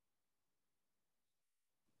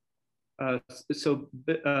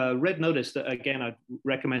 Red Notice, again, I'd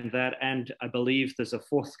recommend that. And I believe there's a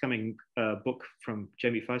forthcoming book from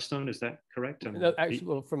Jamie Firestone. Is that correct? No, actually,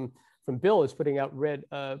 well, from Bill is putting out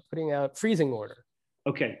Freezing Order.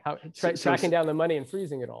 Okay. Tracking down the money and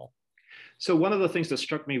freezing it all. So one of the things that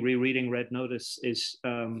struck me rereading Red Notice is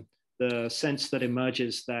the sense that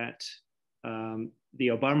emerges that the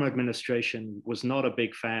Obama administration was not a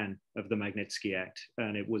big fan of the Magnitsky Act,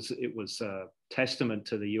 and it was a testament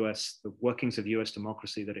to the workings of U.S.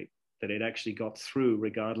 democracy that it actually got through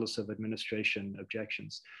regardless of administration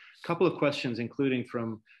objections. A couple of questions, including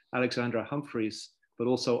from Alexandra Humphreys, but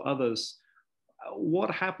also others. What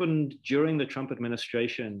happened during the Trump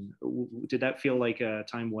administration? Did that feel like a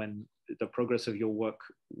time when the progress of your work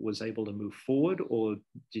was able to move forward, or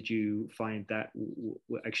did you find that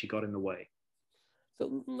actually got in the way?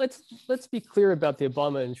 So let's be clear about the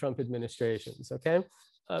Obama and Trump administrations, okay?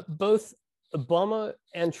 Both Obama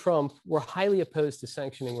and Trump were highly opposed to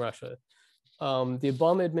sanctioning Russia. The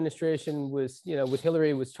Obama administration was, with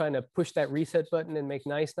Hillary, was trying to push that reset button and make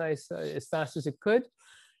nice as fast as it could.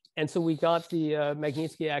 And so we got the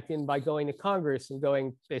Magnitsky Act in by going to Congress and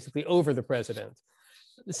going basically over the president.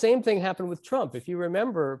 The same thing happened with Trump. If you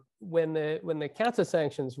remember, when the CAATSA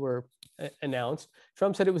sanctions were announced,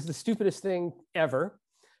 Trump said it was the stupidest thing ever,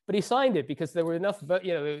 but he signed it because there were enough,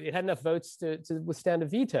 it had enough votes to withstand a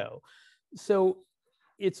veto. So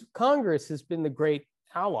Congress has been the great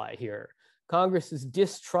ally here. Congress's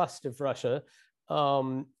distrust of Russia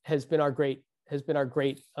has been our great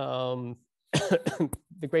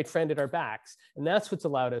the great friend at our backs, and that's what's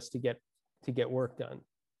allowed us to get work done.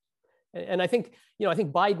 And I think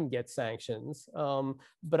Biden gets sanctions,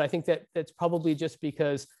 but I think that's probably just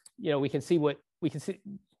because we can see.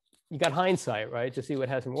 You got hindsight, right, to see what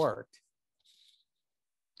hasn't worked.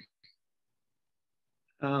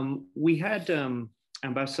 We had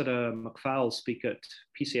Ambassador McFaul speak at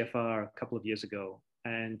PCFR a couple of years ago,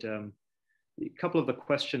 and a couple of the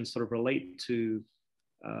questions sort of relate to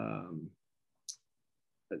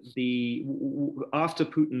after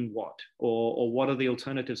Putin what, or what are the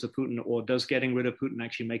alternatives of Putin, or does getting rid of Putin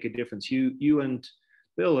actually make a difference? You and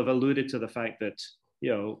Bill have alluded to the fact that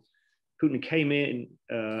Putin came in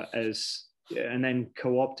and then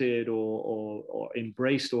co-opted or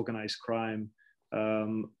embraced organized crime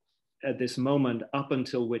at this moment, up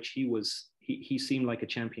until which he seemed like a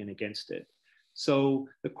champion against it. So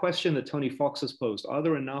the question that Tony Fox has posed: are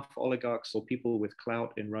there enough oligarchs or people with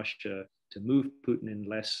clout in Russia to move Putin in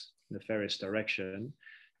less nefarious direction?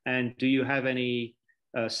 And do you have any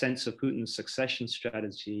sense of Putin's succession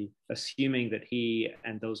strategy, assuming that he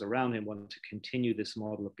and those around him want to continue this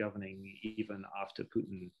model of governing even after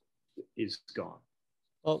Putin is gone?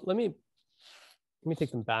 Well, let me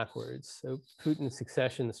take them backwards. So Putin's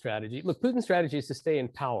succession strategy. Look, Putin's strategy is to stay in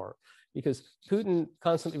power. because Putin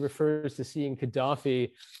constantly refers to seeing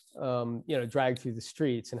Gaddafi, dragged through the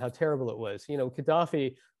streets and how terrible it was.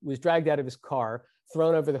 Gaddafi was dragged out of his car,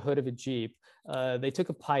 thrown over the hood of a Jeep. They took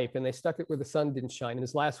a pipe and they stuck it where the sun didn't shine. And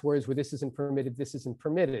his last words were, "This isn't permitted, this isn't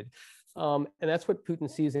permitted." And that's what Putin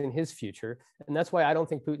sees in his future. And that's why I don't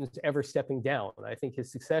think Putin's ever stepping down. I think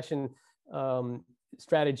his succession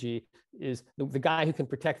strategy is the guy who can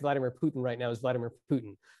protect Vladimir Putin right now is Vladimir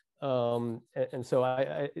Putin. And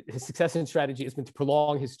so his succession strategy has been to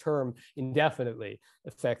prolong his term indefinitely,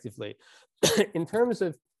 effectively. In terms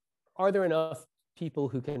of, are there enough people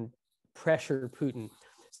who can pressure Putin?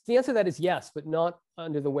 So the answer to that is yes, but not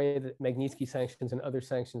under the way that Magnitsky sanctions and other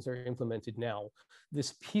sanctions are implemented now.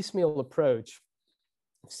 This piecemeal approach,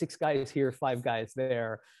 6 guys here, 5 guys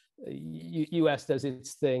there, US does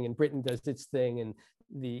its thing and Britain does its thing and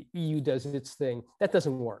the EU does its thing, that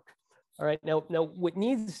doesn't work. All right, now what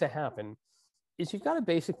needs to happen is you've got to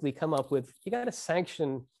basically come up with, you got to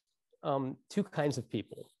sanction 2 kinds of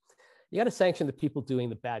people. You got to sanction the people doing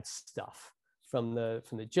the bad stuff, from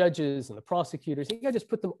the judges and the prosecutors. You got to just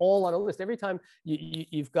put them all on a list. Every time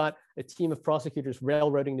you've got a team of prosecutors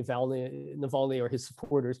railroading Navalny or his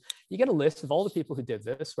supporters, you get a list of all the people who did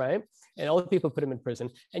this, right? And all the people who put him in prison,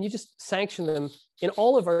 and you just sanction them in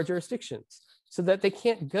all of our jurisdictions, so that they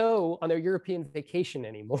can't go on their European vacation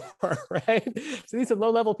anymore, right? So these are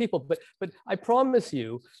low-level people, but I promise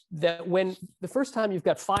you that when the first time you've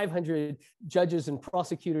got 500 judges and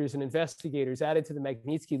prosecutors and investigators added to the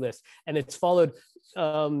Magnitsky list, and it's followed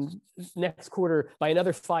next quarter by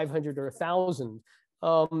another 500 or 1,000,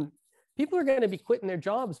 people are going to be quitting their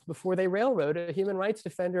jobs before they railroad a human rights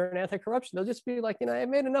defender and anti-corruption. They'll just be like, I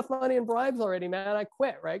made enough money in bribes already, man, I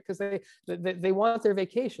quit, right? Because they want their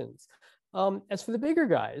vacations. As for the bigger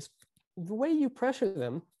guys, the way you pressure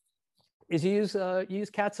them is you use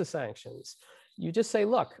CATSA sanctions. You just say,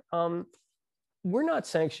 look, we're not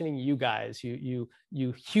sanctioning you guys, you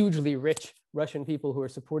hugely rich Russian people who are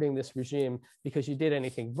supporting this regime because you did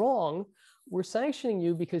anything wrong. We're sanctioning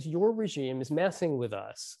you because your regime is messing with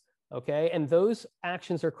us, okay? And those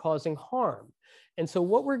actions are causing harm. And so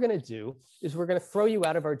what we're going to do is we're going to throw you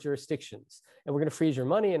out of our jurisdictions, and we're going to freeze your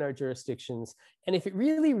money in our jurisdictions. And if it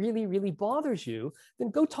really, really, really bothers you,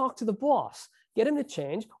 then go talk to the boss, get him to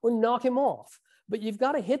change, or knock him off. But you've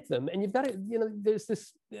got to hit them, and you've got to, there's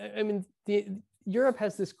this, Europe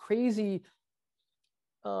has this crazy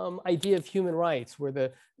idea of human rights where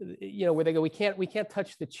where they go, we can't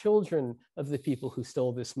touch the children of the people who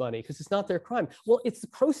stole this money because it's not their crime. Well, it's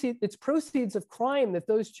proceeds of crime that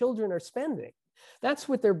those children are spending. That's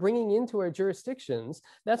what they're bringing into our jurisdictions.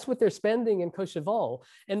 That's what they're spending in Kosovo.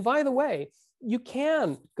 And by the way, you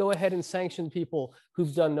can go ahead and sanction people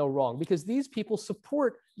who've done no wrong, because these people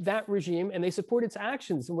support that regime and they support its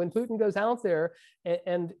actions. And when Putin goes out there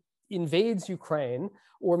and invades Ukraine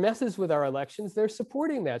or messes with our elections, they're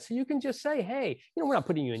supporting that. So you can just say, hey, we're not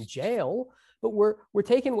putting you in jail, but we're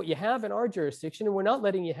taking what you have in our jurisdiction and we're not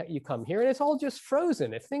letting you come here. And it's all just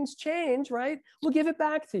frozen. If things change, right, we'll give it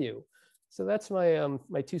back to you. So that's my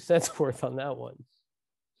my 2 cents worth on that one.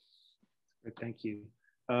 Thank you.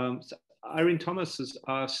 So Irene Thomas has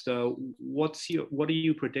asked, what do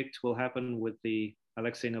you predict will happen with the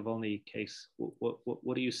Alexei Navalny case?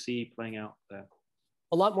 What do you see playing out there?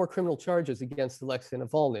 A lot more criminal charges against Alexei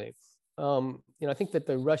Navalny. I think that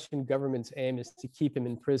the Russian government's aim is to keep him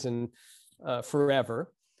in prison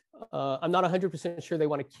forever. I'm not 100% sure they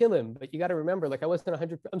want to kill him, but you got to remember,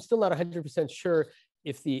 I'm still not 100% sure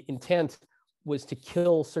if the intent was to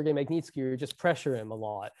kill Sergei Magnitsky or just pressure him a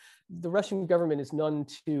lot. The Russian government is none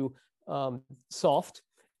too soft,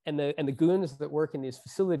 and the goons that work in these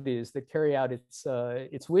facilities that carry out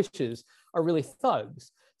its wishes are really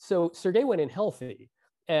thugs. So Sergei went in healthy,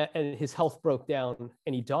 and his health broke down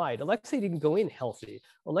and he died. Alexei didn't go in healthy.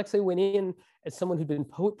 Alexei went in as someone who'd been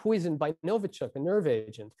poisoned by Novichok, a nerve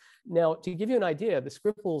agent. Now, to give you an idea, the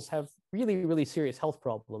Skripals have really, really serious health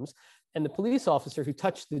problems. And the police officer who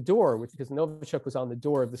touched the door, because Novichok was on the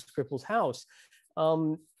door of the Skripals' house,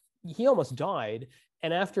 he almost died.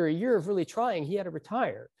 And after a year of really trying, he had to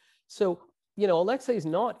retire. So, Alexei's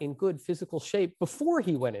not in good physical shape before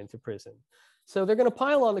he went into prison. So they're going to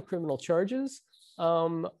pile on the criminal charges.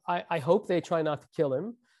 I hope they try not to kill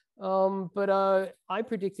him. But I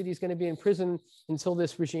predict that he's going to be in prison until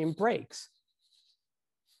this regime breaks.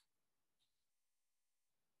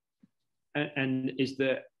 And is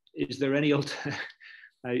there any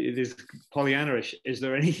it is Pollyanna-ish, is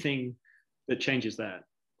there anything that changes that?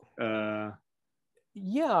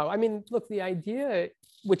 Yeah, look, the idea,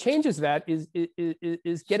 what changes that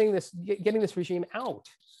is getting this regime out.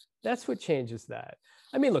 That's what changes that.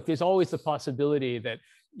 Look, there's always the possibility that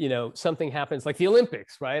something happens like the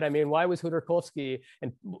Olympics, right? I mean, why was Khodorkovsky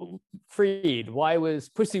and freed? Why was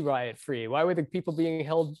Pussy Riot free? Why were the people being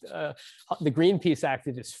held, the Greenpeace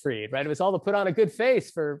activists freed, right? It was all to put on a good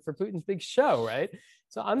face for Putin's big show, right?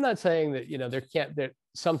 So I'm not saying that, that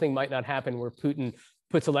something might not happen where Putin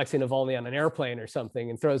puts Alexei Navalny on an airplane or something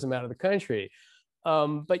and throws him out of the country.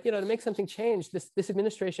 But to make something change, this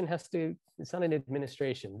administration has to, it's not an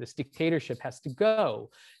administration, this dictatorship has to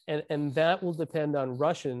go. And that will depend on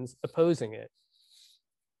Russians opposing it.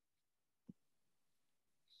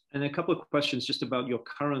 And a couple of questions just about your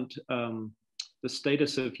current, the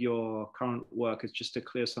status of your current work, is just to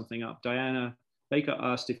clear something up. Diana Baker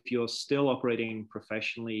asked if you're still operating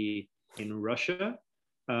professionally in Russia.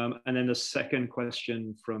 And then the second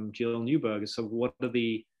question from Jill Newberg is, so what are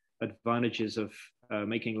the advantages of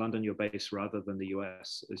making London your base rather than the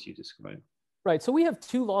US, as you described? Right. So we have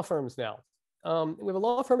 2 law firms now. We have a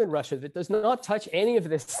law firm in Russia that does not touch any of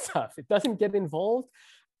this stuff. It doesn't get involved.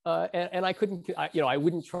 And I couldn't, I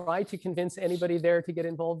wouldn't try to convince anybody there to get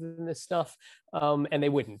involved in this stuff. And they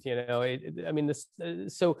wouldn't,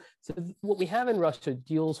 so what we have in Russia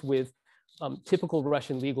deals with typical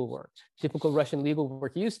Russian legal work. Typical Russian legal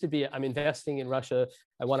work used to be, I'm investing in Russia,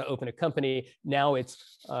 I want to open a company. Now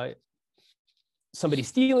it's somebody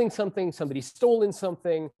stealing something, somebody stolen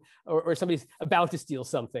something, or somebody's about to steal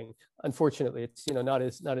something. Unfortunately, it's not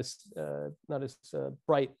as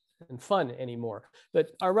bright and fun anymore.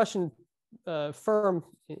 But our Russian firm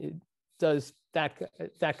does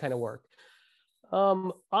that kind of work.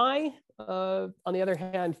 I, on the other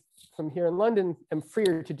hand, from here in London, am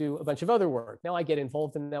freer to do a bunch of other work. Now I get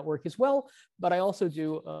involved in that work as well, but I also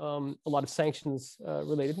do a lot of sanctions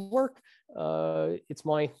related work. It's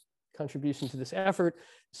my contribution to this effort.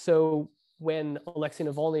 So when Alexei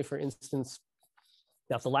Navalny, for instance,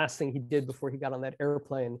 that's the last thing he did before he got on that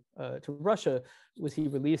airplane to Russia, was he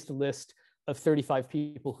released a list of 35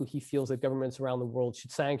 people who he feels that governments around the world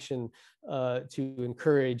should sanction to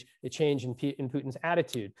encourage a change in Putin's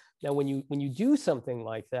attitude. Now, when you do something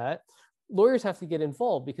like that, lawyers have to get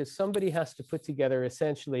involved because somebody has to put together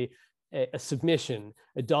essentially a submission,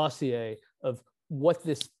 a dossier of what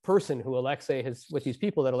this person who what these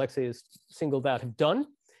people that Alexei has singled out have done,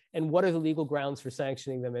 and what are the legal grounds for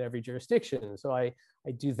sanctioning them in every jurisdiction. So I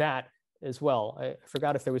do that as well. I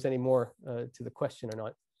forgot if there was any more to the question or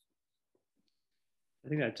not. I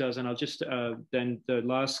think that does. And I'll just, then the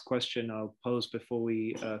last question I'll pose before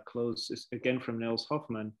we close is again from Nils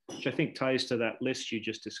Hoffman, which I think ties to that list you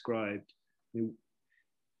just described.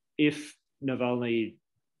 If Navalny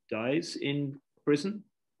dies in prison,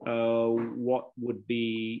 what would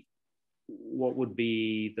be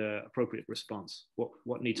the appropriate response?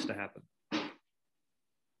 What needs to happen?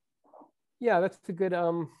 Yeah, that's a good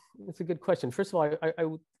question. First of all,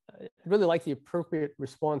 I'd really like the appropriate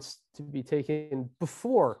response to be taken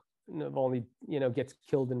before Navalny, gets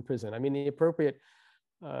killed in prison. I mean, the appropriate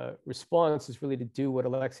response is really to do what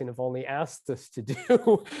Alexei Navalny asked us to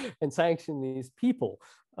do and sanction these people.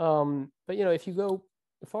 But if you go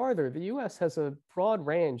farther, the U.S. has a broad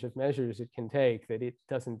range of measures it can take that it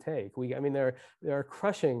doesn't take. There are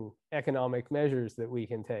crushing economic measures that we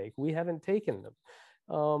can take. We haven't taken them.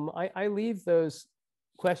 I leave those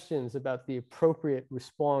questions about the appropriate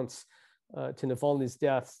response to Navalny's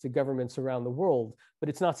death to governments around the world, but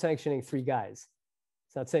it's not sanctioning 3 guys.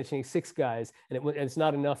 It's not sanctioning 6 guys, and it's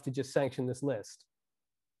not enough to just sanction this list.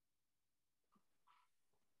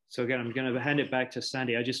 So again, I'm going to hand it back to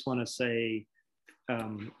Sandy. I just want to say,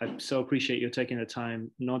 I so appreciate you taking the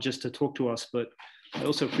time, not just to talk to us, but I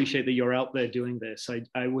also appreciate that you're out there doing this.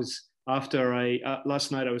 Last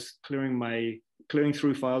night I was clearing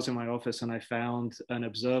through files in my office, and I found an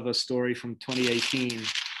Observer story from 2018,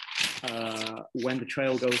 when the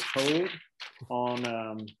trail goes cold, on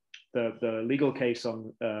the legal case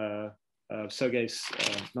on on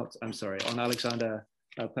Alexander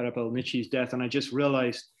Perepelnichi's death, and I just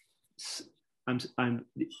realized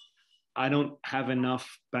I don't have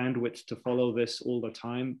enough bandwidth to follow this all the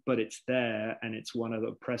time, but it's there, and it's one of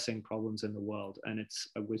the pressing problems in the world. And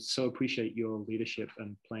we so appreciate your leadership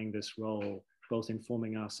and playing this role, both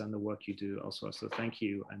informing us and the work you do elsewhere. So thank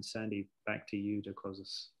you. And Sandy, back to you to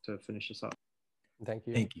finish us up. Thank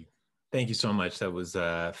you. Thank you. Thank you so much. That was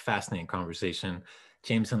a fascinating conversation.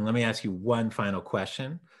 Jamison, let me ask you one final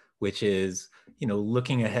question, which is,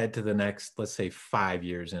 looking ahead to the next, let's say, 5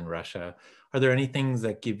 years in Russia, are there any things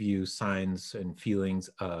that give you signs and feelings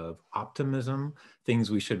of optimism,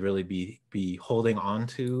 things we should really be holding on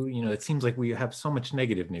to? It seems like we have so much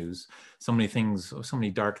negative news, so many things, so many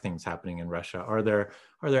dark things happening in Russia. Are there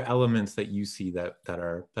elements that you see that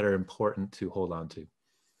are important to hold on to?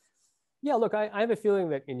 Yeah, look, I have a feeling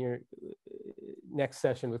that in your next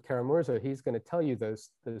session with Karamurza, he's going to tell you those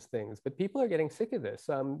things. But people are getting sick of this.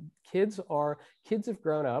 Kids have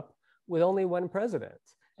grown up with only one president,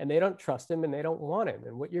 and they don't trust him and they don't want him.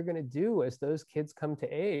 And what you're going to do as those kids come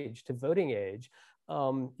to voting age,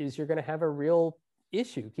 is you're going to have a real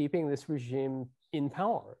issue keeping this regime in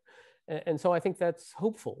power. And so I think that's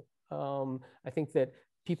hopeful. I think that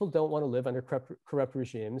people don't want to live under corrupt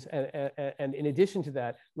regimes. And in addition to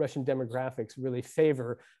that, Russian demographics really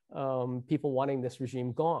favor people wanting this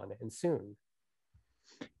regime gone and soon.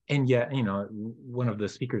 And yet, you know, one of the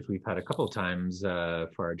speakers we've had a couple of times for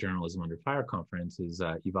our Journalism Under Fire conference is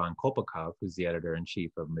Ivan Kolpakov, who's the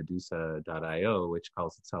editor-in-chief of Medusa.io, which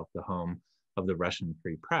calls itself the home of the Russian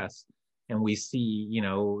free press. And we see, you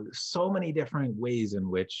know, so many different ways in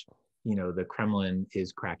which, you know, the Kremlin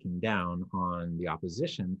is cracking down on the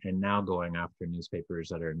opposition and now going after newspapers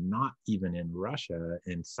that are not even in Russia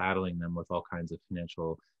and saddling them with all kinds of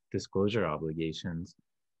financial disclosure obligations.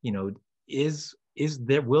 You know,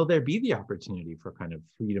 will there be the opportunity for kind of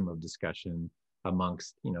freedom of discussion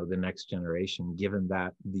amongst, you know, the next generation, given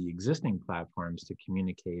that the existing platforms to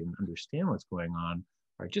communicate and understand what's going on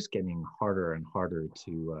are just getting harder and harder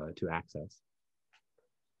to access?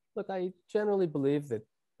 Look, I generally believe that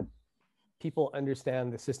people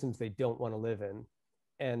understand the systems they don't want to live in,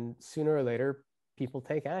 and sooner or later, people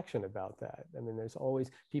take action about that. I mean, there's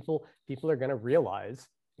always people are going to realize,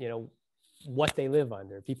 you know, what they live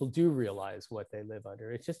under. People do realize what they live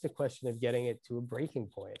under. It's just a question of getting it to a breaking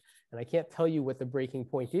point. And I can't tell you what the breaking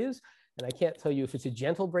point is, and I can't tell you if it's a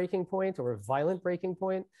gentle breaking point or a violent breaking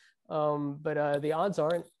point. But the odds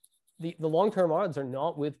aren't, the long-term odds are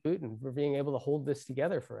not with Putin for being able to hold this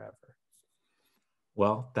together forever.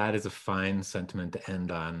 Well, that is a fine sentiment to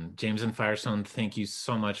end on. Jamison Firestone, thank you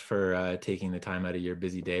so much for taking the time out of your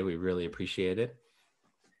busy day. We really appreciate it.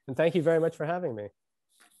 And thank you very much for having me.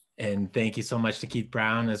 And thank you so much to Keith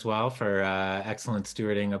Brown as well for excellent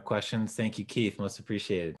stewarding of questions. Thank you, Keith, most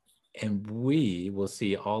appreciated. And we will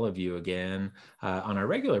see all of you again on our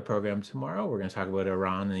regular program tomorrow. We're going to talk about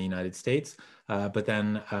Iran and the United States. But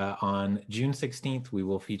then on June 16th, we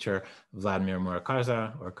will feature Vladimir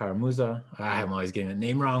Karamurza. I'm always getting the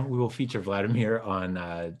name wrong. We will feature Vladimir on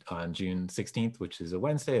June 16th, which is a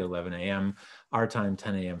Wednesday at 11 a.m. our time,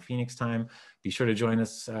 10 a.m. Phoenix time. Be sure to join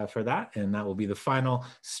us for that. And that will be the final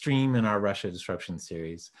stream in our Russia Disruption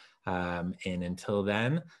series. And until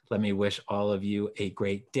then, let me wish all of you a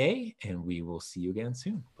great day, and we will see you again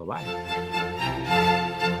soon. Bye-bye.